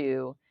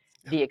into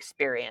the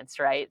experience,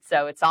 right?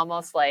 So it's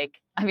almost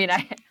like, I mean,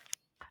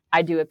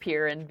 I do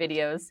appear in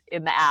videos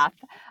in the app,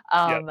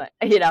 yeah.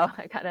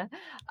 kind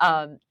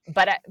of,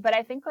 but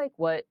I think like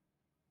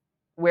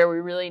where we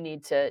really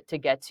need to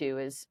get to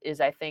is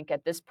I think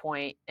at this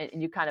point,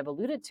 and you kind of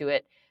alluded to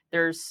it,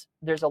 there's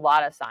a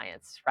lot of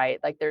science, right?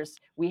 Like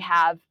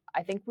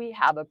I think we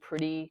have a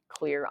pretty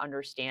clear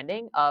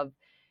understanding of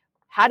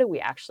how do we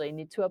actually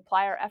need to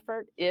apply our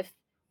effort if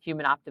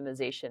human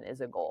optimization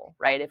is a goal,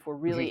 right? If we're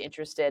really Mhm.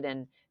 interested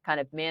in kind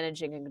of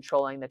managing and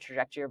controlling the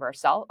trajectory of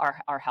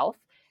our health,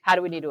 how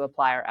do we need to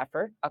apply our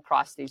effort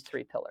across these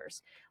three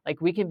pillars? Like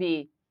we can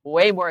be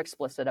way more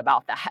explicit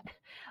about that.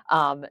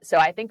 So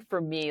I think for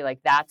me,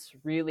 like that's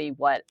really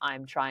what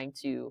I'm trying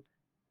to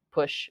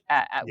push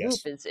at Whoop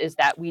Yes. is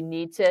that we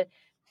need to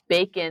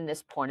bake in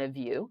this point of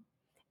view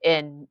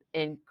and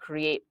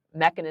create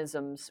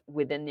mechanisms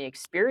within the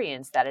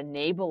experience that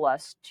enable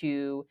us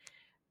to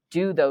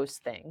do those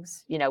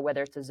things,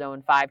 whether it's a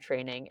zone 5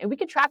 training. And we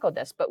can track all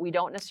this, but we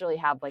don't necessarily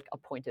have like a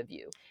point of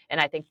view. And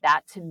I think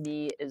that to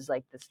me is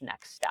like this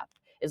next step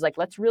is like,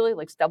 let's really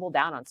like double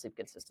down on sleep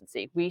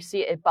consistency. We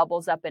see it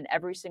bubbles up in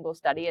every single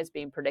study as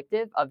being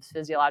predictive of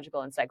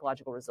physiological and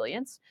psychological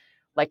resilience.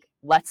 Like,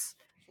 let's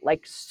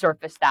like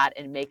surface that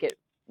and make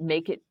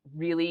it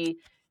really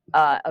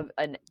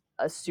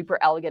a super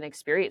elegant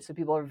experience. So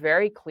people are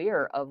very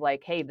clear of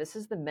like, hey, this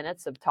is the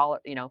minutes of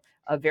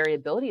of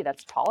variability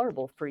that's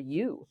tolerable for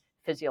you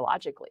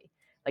physiologically.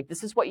 Like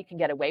this is what you can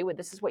get away with.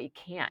 This is what you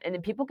can't. And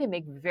then people can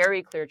make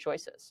very clear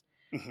choices,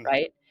 Mhm.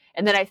 right?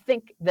 And then I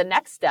think the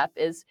next step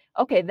is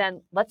okay.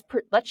 Then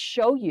let's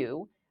show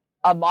you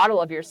a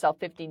model of yourself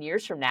 15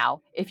 years from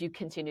now if you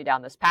continue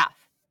down this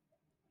path.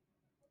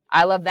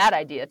 I love that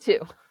idea too.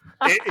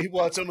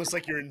 Well, it's almost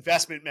like your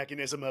investment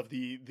mechanism of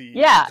the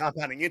Yeah,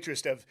 compounding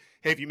interest of,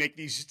 hey, if you make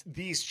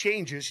these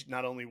changes,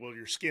 not only will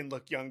your skin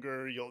look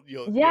younger, yeah,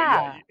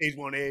 yeah, age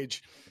won't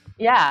age.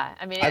 yeah.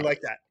 I mean, I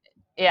like that.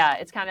 yeah,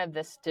 it's kind of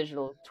this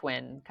digital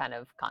twin kind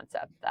of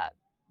concept that,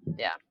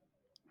 yeah.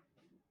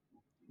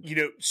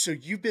 So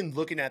you've been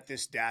looking at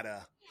this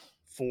data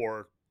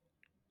for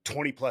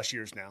 20 plus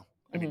years now.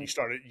 I mean, Hmm. you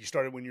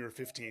started when you were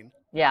 15.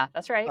 Yeah,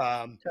 that's right.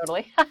 Um,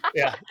 Totally.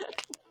 yeah,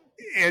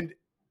 and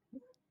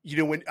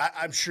when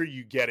I'm sure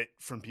you get it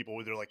from people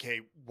where they're like,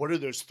 "Hey, what are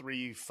those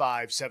 3,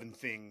 5, 7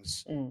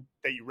 things Mm,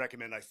 that you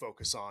recommend I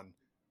focus on?"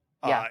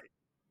 yeah.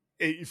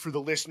 Uh, for the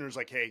listeners,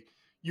 like, hey,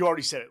 you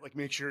already said it. Like,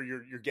 make sure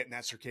you're getting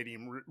that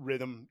circadian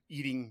rhythm,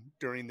 eating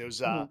during those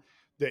Hmm.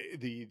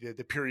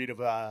 the period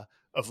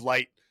of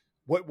light.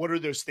 What are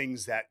those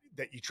things that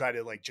you try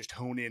to like just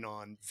hone in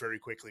on very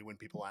quickly when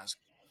people ask?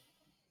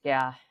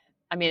 Yeah.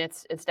 I mean,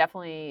 it's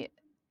definitely,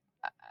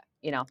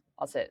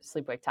 I'll say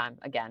sleep wake time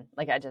again.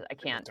 Like I Sleep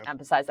wake can't time.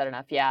 emphasize that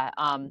enough. Yeah.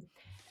 And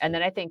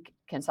then I think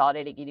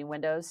consolidating eating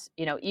windows,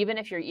 even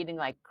if you're eating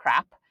like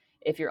crap,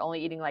 if you're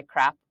only eating like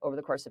crap over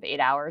the course of 8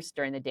 hours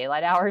during the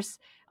daylight hours,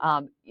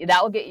 that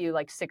will get you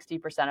like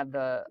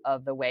 60%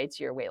 of the way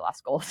to your weight loss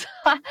goals.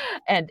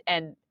 and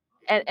and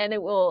and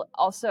it will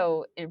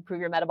also improve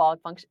your metabolic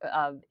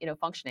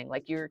functioning.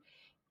 Like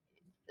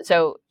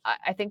so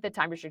I think that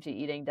time restricted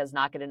eating does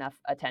not get enough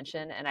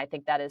attention. And I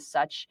think that is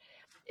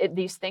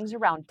these things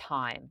around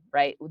time,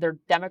 right? They're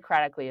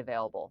democratically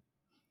available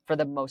for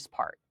the most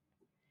part.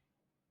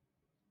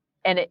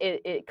 And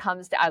it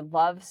comes to, I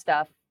love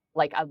stuff,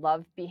 like I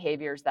love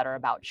behaviors that are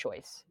about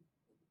choice.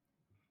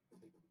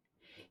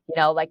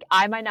 Like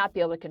I might not be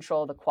able to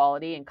control the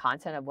quality and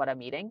content of what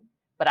I'm eating,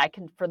 but I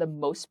can, for the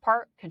most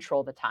part,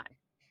 control the time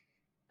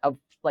of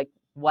like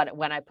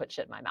when I put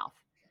shit in my mouth.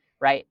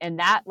 Right. And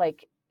that,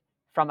 like,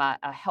 from a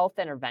health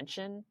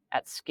intervention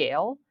at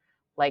scale,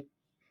 like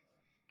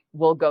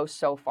will go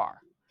so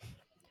far.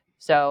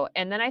 So,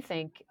 and then I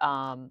think,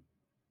 and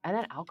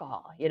then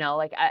alcohol,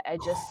 like I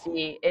just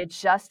see it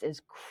just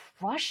is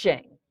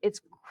crushing.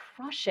 It's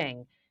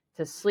crushing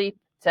to sleep,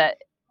 to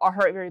our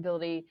heart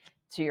variability,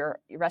 to your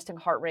resting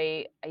heart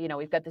rate.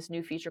 We've got this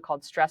new feature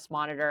called Stress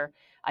Monitor.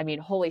 I mean,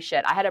 holy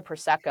shit. I had a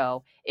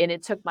Prosecco and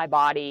it took my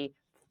body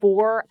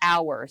 4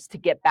 hours to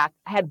get back.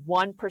 I had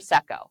one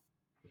Prosecco.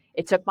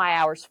 It took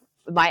my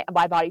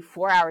body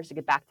 4 hours to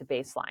get back to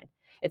baseline.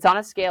 It's on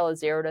a scale of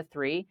 0 to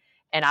 3.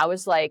 And I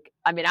was like,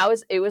 I mean,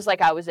 it was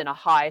like I was in a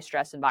high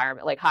stress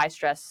environment, like high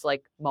stress,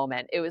 like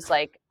moment. It was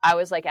like, I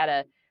was like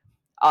at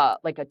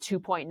like a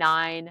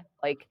 2.9,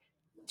 like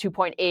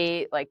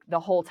 2.8, like the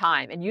whole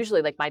time. And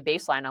usually like my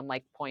baseline, I'm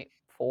like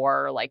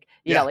 0.4, like,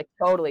 Yeah. like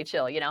totally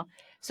chill.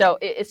 So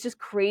it's just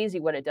crazy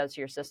what it does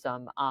to your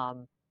system.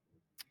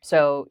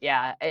 So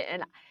yeah,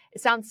 and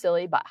it sounds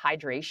silly, but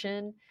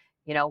hydration,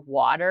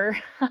 water,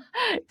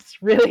 it's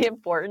really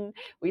important.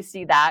 We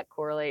see that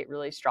correlate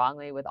really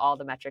strongly with all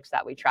the metrics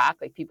that we track.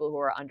 Like people who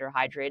are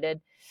underhydrated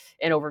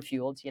and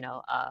overfueled,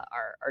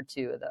 are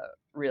two of the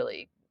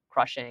really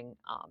crushing,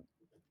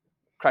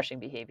 crushing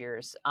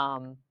behaviors.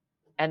 And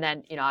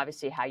then,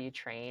 obviously how you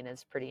train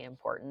is pretty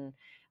important.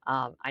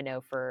 I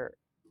know for,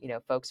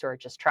 folks who are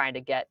just trying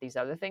to get these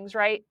other things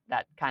right,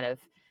 that kind of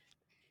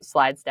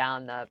slides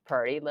down the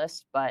priority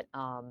list. But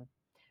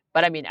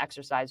I mean,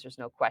 exercise, there's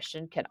no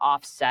question, can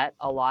offset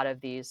a lot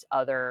of these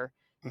other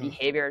Mhm.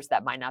 behaviors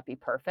that might not be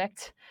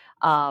perfect.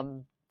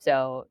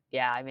 So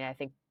yeah, I mean, I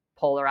think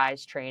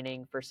polarized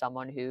training for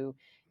someone who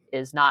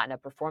is not in a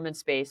performance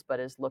space but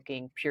is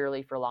looking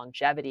purely for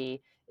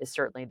longevity is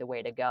certainly the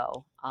way to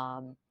go.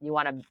 You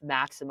want to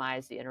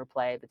maximize the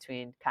interplay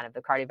between kind of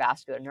the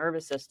cardiovascular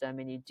nervous system,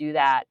 and you do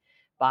that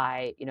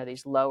by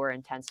these lower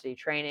intensity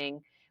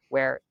training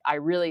where I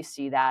really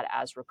see that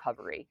as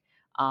recovery.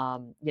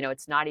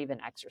 It's not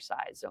even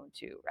exercise zone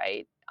 2,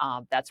 right?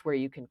 That's where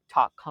you can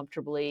talk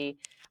comfortably,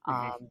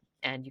 Mhm.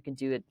 and you can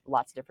do it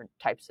lots of different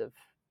types of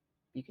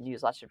you can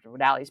use lots of different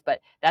modalities,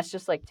 but that's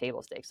just like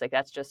table stakes. Like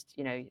that's just,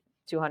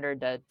 200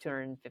 to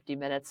 250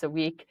 minutes a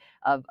week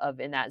of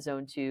in that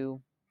zone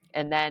 2.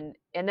 And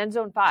then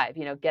zone 5,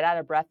 get out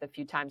of breath a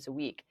few times a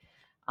week.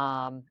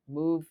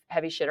 Move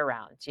heavy shit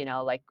around,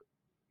 like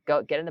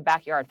go get in the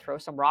backyard, throw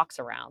some rocks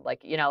around.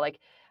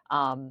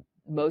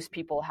 Most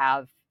people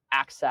have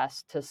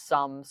access to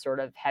some sort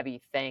of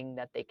heavy thing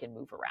that they can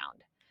move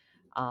around.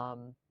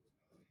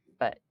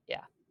 But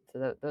yeah,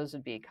 so those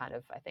would be kind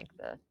of, I think,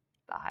 the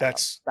high level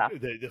That's stuff.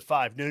 the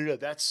 5. No, no, no,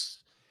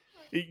 that's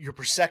your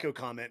Prosecco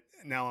comment.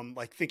 Now I'm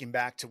like thinking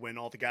back to when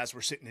all the guys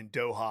were sitting in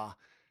Doha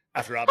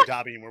after Abu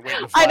Dhabi and we're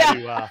waiting to I fly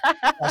to know.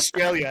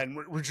 Australia and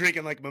we're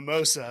drinking like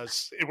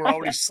mimosas and we're I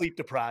already know. sleep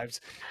deprived.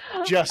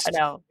 I Just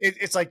know.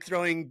 it's like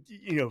throwing,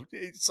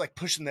 it's like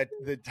pushing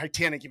the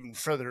Titanic even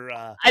further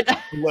I know.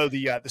 below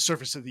the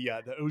surface of the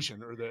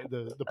ocean or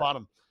the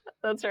bottom.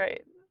 That's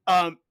right.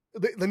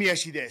 Let me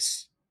ask you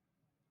this: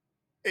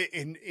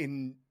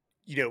 in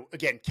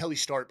again, Kelly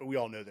Start, but we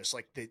all know this.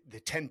 Like the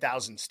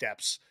 10,000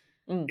 steps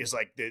Mm, is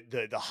like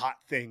the hot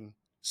thing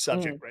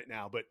subject mm, right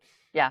now. But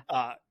yeah.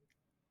 uh,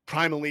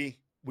 primally,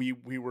 we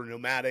were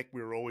nomadic.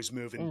 We were always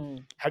moving.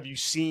 Mm, Have you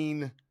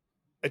seen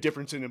a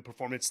difference in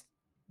performance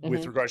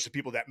with mhm, regards to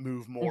people that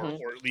move more, mhm.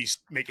 or at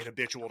least make it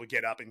habitual to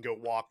get up and go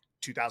walk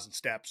 2,000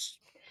 steps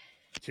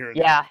here and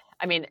there? Yeah,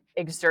 I mean,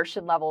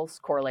 exertion levels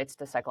correlates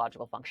to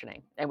psychological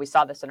functioning, and we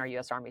saw this in our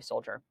U.S. Army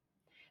soldier.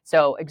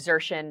 So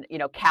exertion,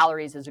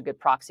 calories is a good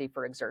proxy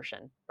for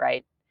exertion,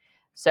 right?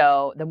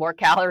 So the more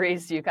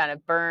calories you kind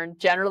of burn,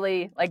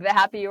 generally, like the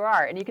happier you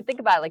are. And you can think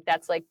about it like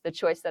that's like the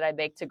choice that I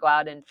make to go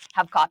out and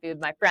have coffee with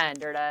my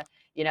friend or to,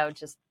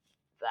 just,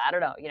 I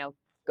don't know,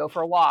 go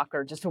for a walk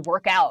or just to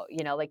work out.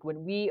 Like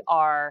when we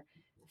are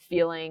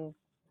feeling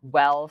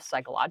well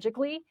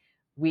psychologically,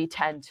 we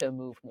tend to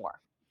move more.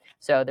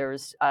 So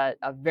there's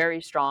a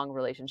very strong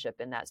relationship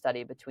in that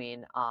study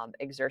between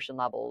exertion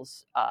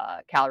levels,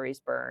 calories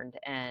burned,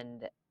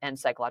 and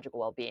psychological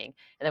well-being.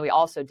 And then we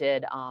also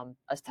did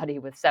a study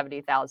with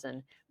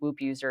 70,000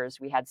 Whoop users.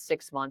 We had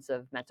 6 months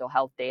of mental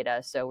health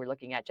data. So we're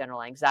looking at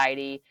general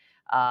anxiety.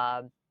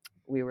 Um,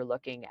 we were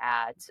looking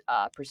at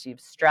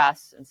perceived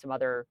stress and some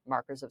other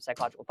markers of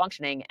psychological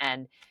functioning.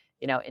 And,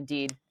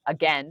 indeed,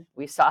 again,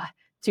 we saw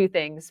two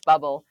things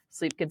bubble: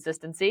 sleep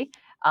consistency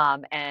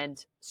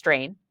and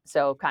strain.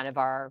 So, kind of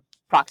our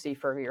proxy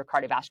for your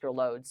cardiovascular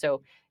load.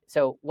 So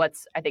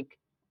what's, I think,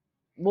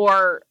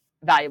 more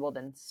valuable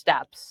than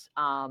steps,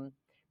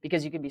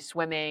 because you can be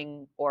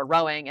swimming or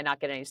rowing and not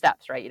get any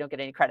steps, right? You don't get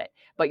any credit,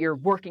 but you're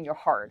working your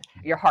heart,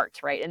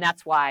 right? And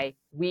that's why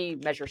we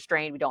measure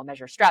strain. We don't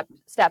measure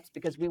steps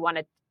because we want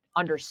to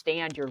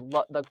understand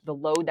the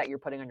load that you're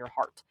putting on your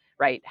heart,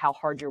 right? How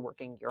hard you're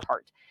working your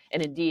heart.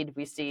 And indeed,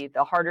 we see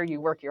the harder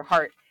you work your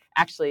heart,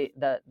 actually,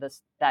 that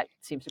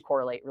seems to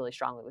correlate really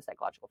strongly with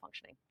psychological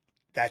functioning.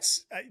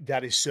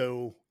 That is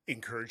so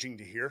encouraging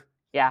to hear,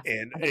 Yeah,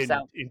 and I think and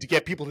so. and to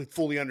get people to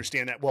fully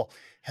understand that. Well,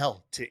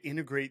 hell, to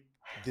integrate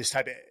this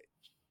type of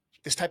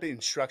this type of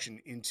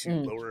instruction into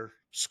Mm. lower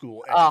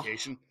school Oh,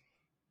 education.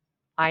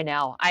 I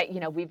know.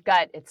 We've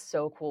got, it's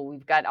so cool.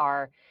 We've got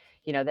our,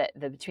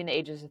 the between the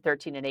ages of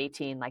 13 and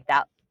 18, like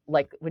that,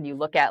 like when you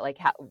look at like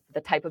how the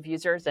type of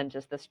users and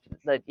just the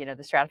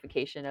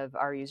stratification of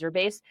our user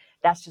base,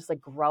 that's just like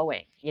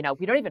growing. We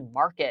don't even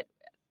market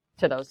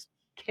to those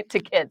to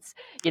kids,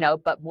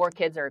 but more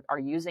kids are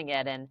using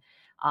it. And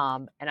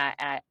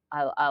I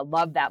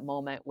love that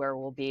moment where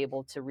we'll be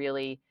able to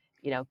really,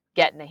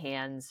 get in the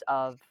hands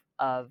of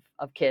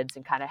kids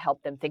and kind of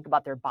help them think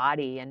about their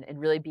body and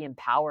really be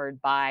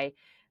empowered by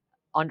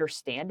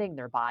understanding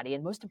their body,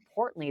 and most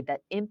importantly,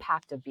 that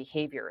impact of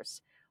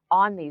behaviors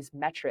on these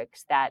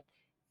metrics that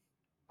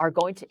are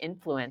going to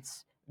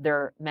influence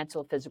their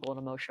mental, physical, and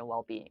emotional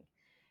well-being.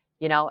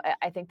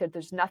 I think that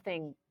there's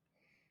nothing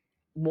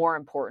more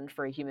important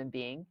for a human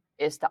being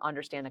is to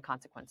understand the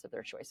consequence of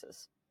their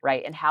choices,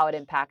 right? And how it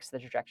impacts the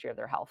trajectory of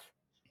their health.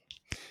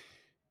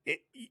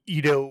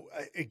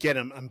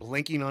 Again, I'm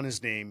blanking on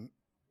his name,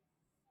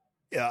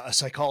 a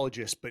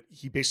psychologist, but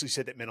he basically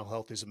said that mental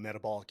health is a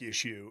metabolic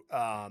issue.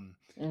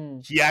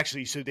 Mm. He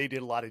actually, so they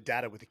did a lot of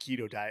data with the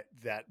keto diet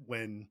that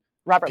when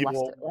Robert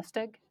people,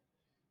 Lustig.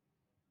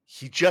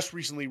 he just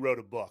recently wrote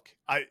a book.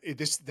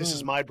 This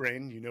is Mm. my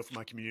brain, from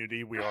my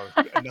community. We are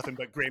nothing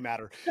but gray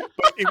matter.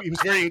 But it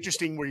was very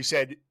interesting where he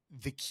said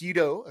the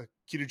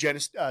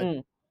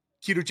Mm.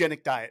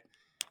 ketogenic diet,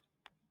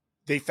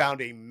 they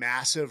found a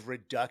massive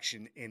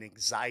reduction in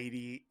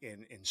anxiety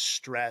and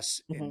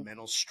stress and Hmm.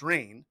 mental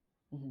strain.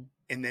 Hmm.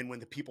 And then when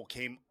the people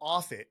came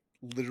off it,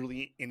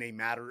 literally in a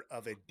matter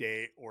of a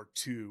day or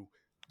two,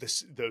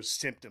 those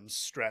symptoms,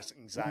 stress, Hmm.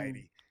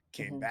 anxiety,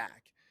 came Hmm.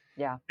 back.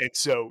 Yeah. And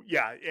so,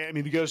 yeah, I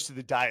mean, it goes to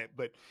the diet,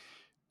 but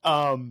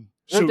so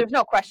There's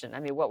no question. I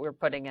mean, what we're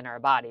putting in our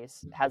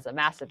bodies has a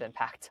massive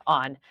impact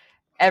on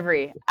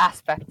every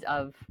aspect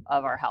of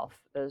our health.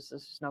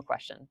 There's no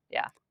question.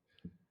 Yeah.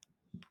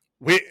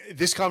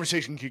 This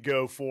conversation could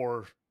go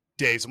for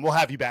days, and we'll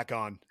have you back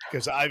on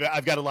because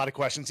I've got a lot of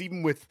questions.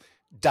 Even with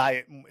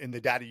diet and the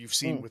data you've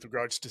seen Mm, with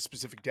regards to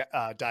specific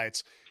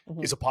diets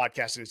mhm, is a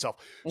podcast in itself.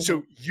 mhm.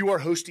 So you are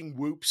hosting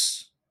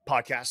Whoop's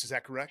podcast, is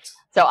that correct?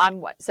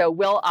 So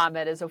Will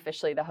Ahmed is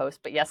officially the host,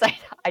 but yes,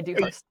 I do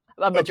Uh, host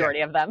a Okay.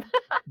 majority of them.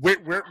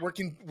 Where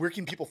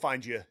can people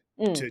find you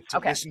to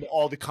Okay. listen to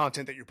all the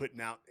content that you're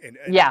putting out and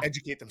Yeah.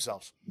 educate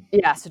themselves?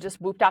 Yeah, so just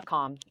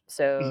whoop.com.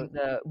 So Mhm.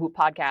 the Whoop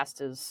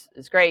podcast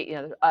is great.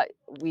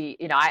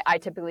 I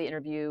typically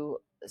interview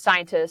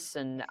scientists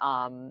and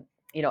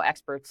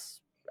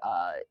experts,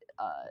 uh,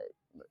 uh,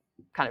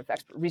 kind of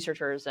expert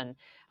researchers, and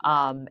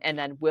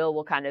then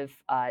will kind of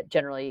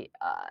generally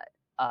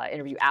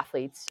interview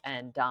athletes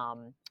and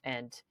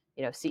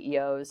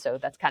CEOs. So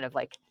that's kind of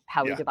like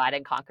how we Yeah, divide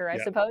and conquer, I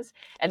yeah. suppose.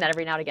 And then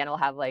every now and again, we'll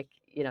have like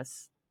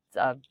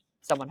uh,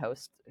 someone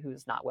host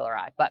who's not Will or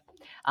I, but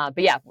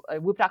yeah,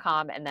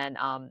 whoop.com. And then,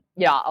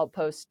 I'll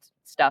post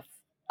stuff,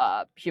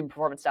 human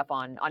performance stuff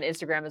on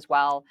Instagram as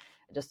well.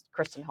 Just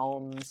Kristen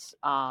Holmes,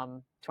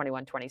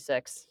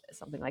 2126,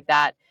 something like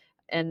that.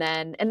 And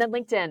then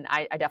LinkedIn,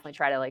 I definitely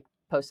try to like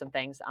post some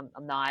things.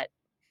 I'm not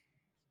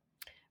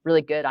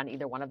really good on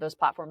either one of those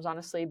platforms,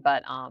 honestly,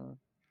 but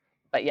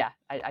yeah,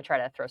 I try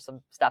to throw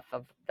some stuff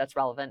that's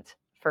relevant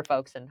for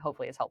folks and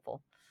hopefully is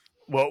helpful.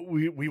 Well,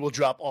 we will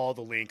drop all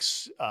the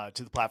links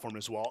to the platform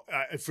as well.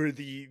 For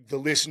the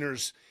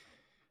listeners,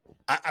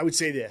 I would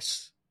say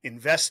this: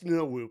 invest in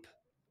a Whoop.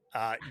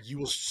 You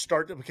will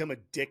start to become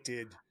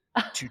addicted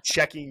to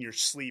checking your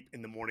sleep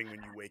in the morning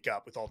when you wake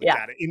up with all the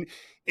Yeah. data.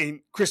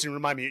 And Kristen,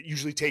 remind me, it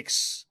usually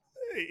takes.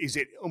 Is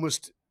it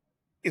almost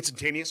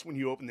instantaneous when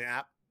you open the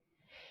app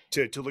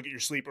to look at your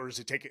sleep, or does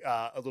it take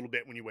a little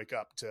bit when you wake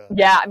up to?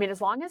 Yeah, I mean,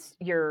 as long as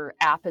your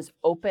app is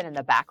open in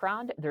the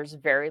background, there's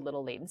very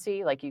little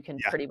latency. Like you can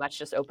Yeah. pretty much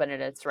just open it,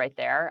 it's right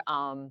there.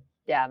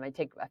 Yeah, it might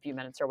take a few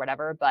minutes or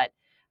whatever, but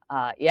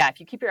yeah, if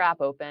you keep your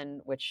app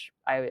open, which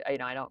I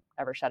don't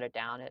ever shut it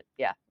down,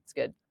 it's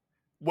good.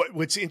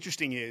 What's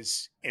interesting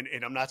is, and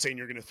I'm not saying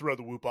you're going to throw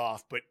the Whoop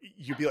off, but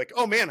you'll be like,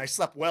 oh man, I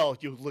slept well.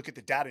 You look at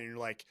the data and you're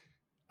like,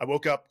 I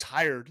woke up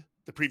tired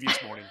the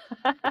previous morning,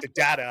 but the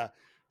data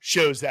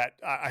shows that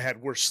I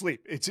had worse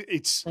sleep.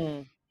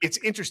 Mm, It's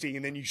interesting,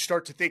 and then you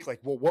start to think like,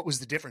 well, what was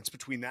the difference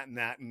between that and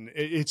that? And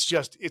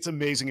it's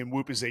amazing. And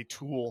Whoop is a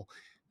tool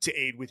to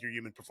aid with your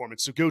human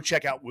performance. So go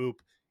check out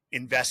Whoop,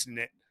 invest in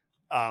it.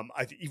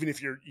 Even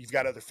if you've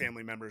got other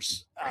family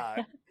members,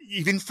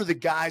 even for the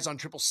guys on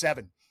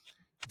 777,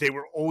 they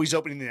were always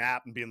opening the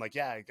app and being like,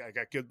 yeah, I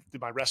got good.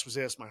 My rest was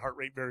this. My heart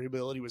rate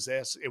variability was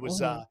this.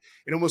 mhm.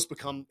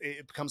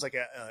 It becomes like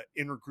a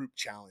inner group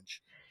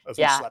challenge of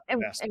who Yeah, slept the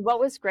and best. and what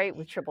was great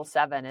with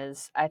 777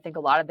 is I think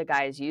a lot of the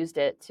guys used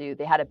it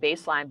they had a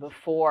baseline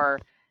before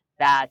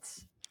that,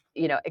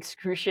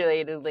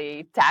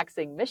 excruciatingly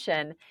taxing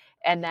mission,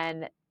 and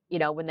then,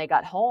 when they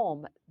got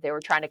home, they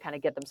were trying to kinda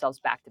get themselves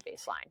back to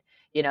baseline,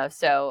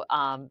 so,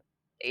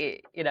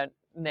 you know,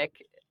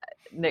 Nick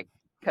Nick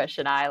Cush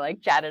and I,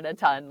 like, chatted a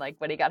ton, like,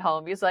 when he got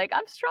home, he's like,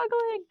 "I'm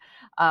struggling."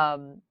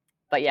 Um,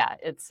 but yeah,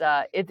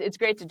 it's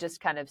great to just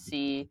kind of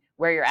see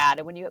where you're at,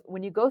 and when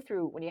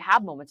you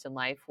have moments in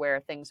life where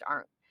things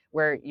aren't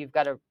where you've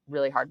got a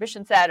really hard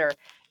mission set, or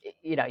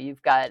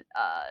you've got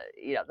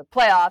the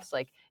playoffs,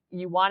 like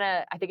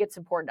I think it's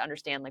important to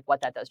understand like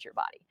what that does to your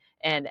body,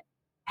 and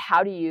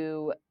how do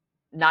you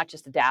not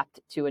just adapt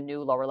to a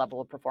new lower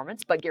level of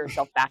performance, but get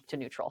yourself back to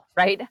neutral,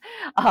 right?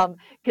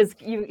 Because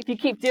if you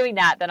keep doing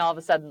that, then all of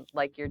a sudden,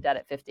 like you're dead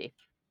at 50.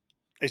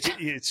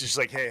 It's just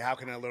like, hey, how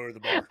can I lower the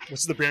bar?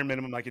 What's the bare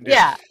minimum I can do?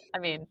 Yeah, I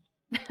mean,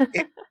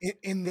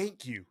 And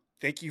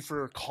thank you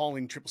for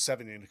calling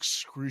 777 an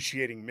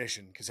excruciating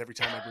mission. Because every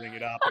time I bring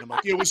it up, and I'm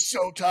like, it was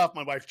so tough.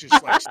 My wife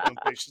just like stone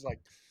faced. She's like,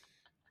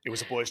 it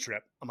was a boys'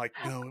 trip. I'm like,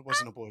 no, it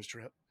wasn't a boys'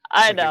 trip.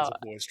 She's I like, it was know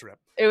a boys' trip.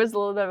 it was a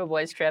little bit of a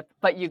boys' trip,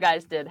 but you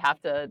guys did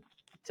have to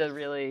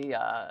really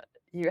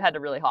you had to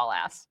really haul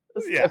ass.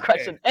 There's no Yeah,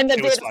 question, and the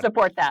it was data fun.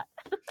 support that.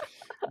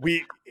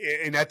 We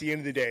and at the end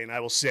of the day, and I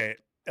will say it,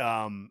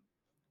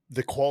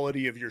 the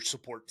quality of your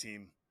support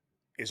team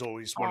is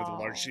always one of the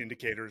largest Oh,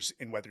 indicators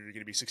in whether you're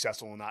going to be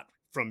successful or not.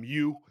 From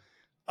you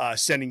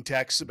sending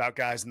texts about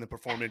guys in the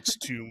performance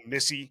to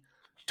Missy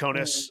mm,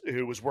 Tonis,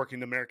 who was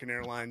working American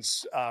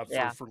Airlines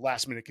yeah, for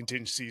last minute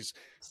contingencies, to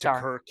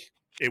star. Kirk,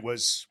 it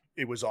was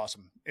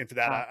awesome, and for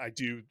that Oh, I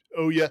do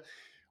owe you.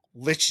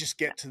 Let's just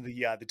get to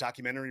the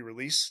documentary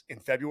release in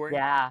February.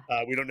 yeah,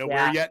 We don't know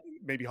where yeah. yet.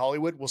 Maybe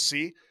Hollywood. We'll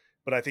see.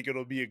 But I think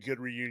it'll be a good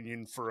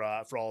reunion for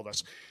all of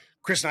us.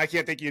 Kristen, I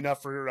can't thank you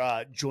enough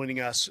for joining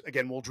us.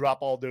 Again, we'll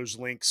drop all those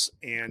links,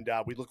 and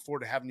we look forward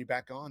to having you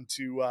back on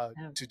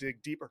Yeah, to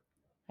dig deeper.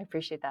 I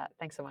appreciate that.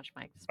 Thanks so much,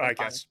 Mike. It's All been right,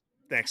 fun. guys.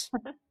 Thanks.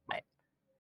 Bye.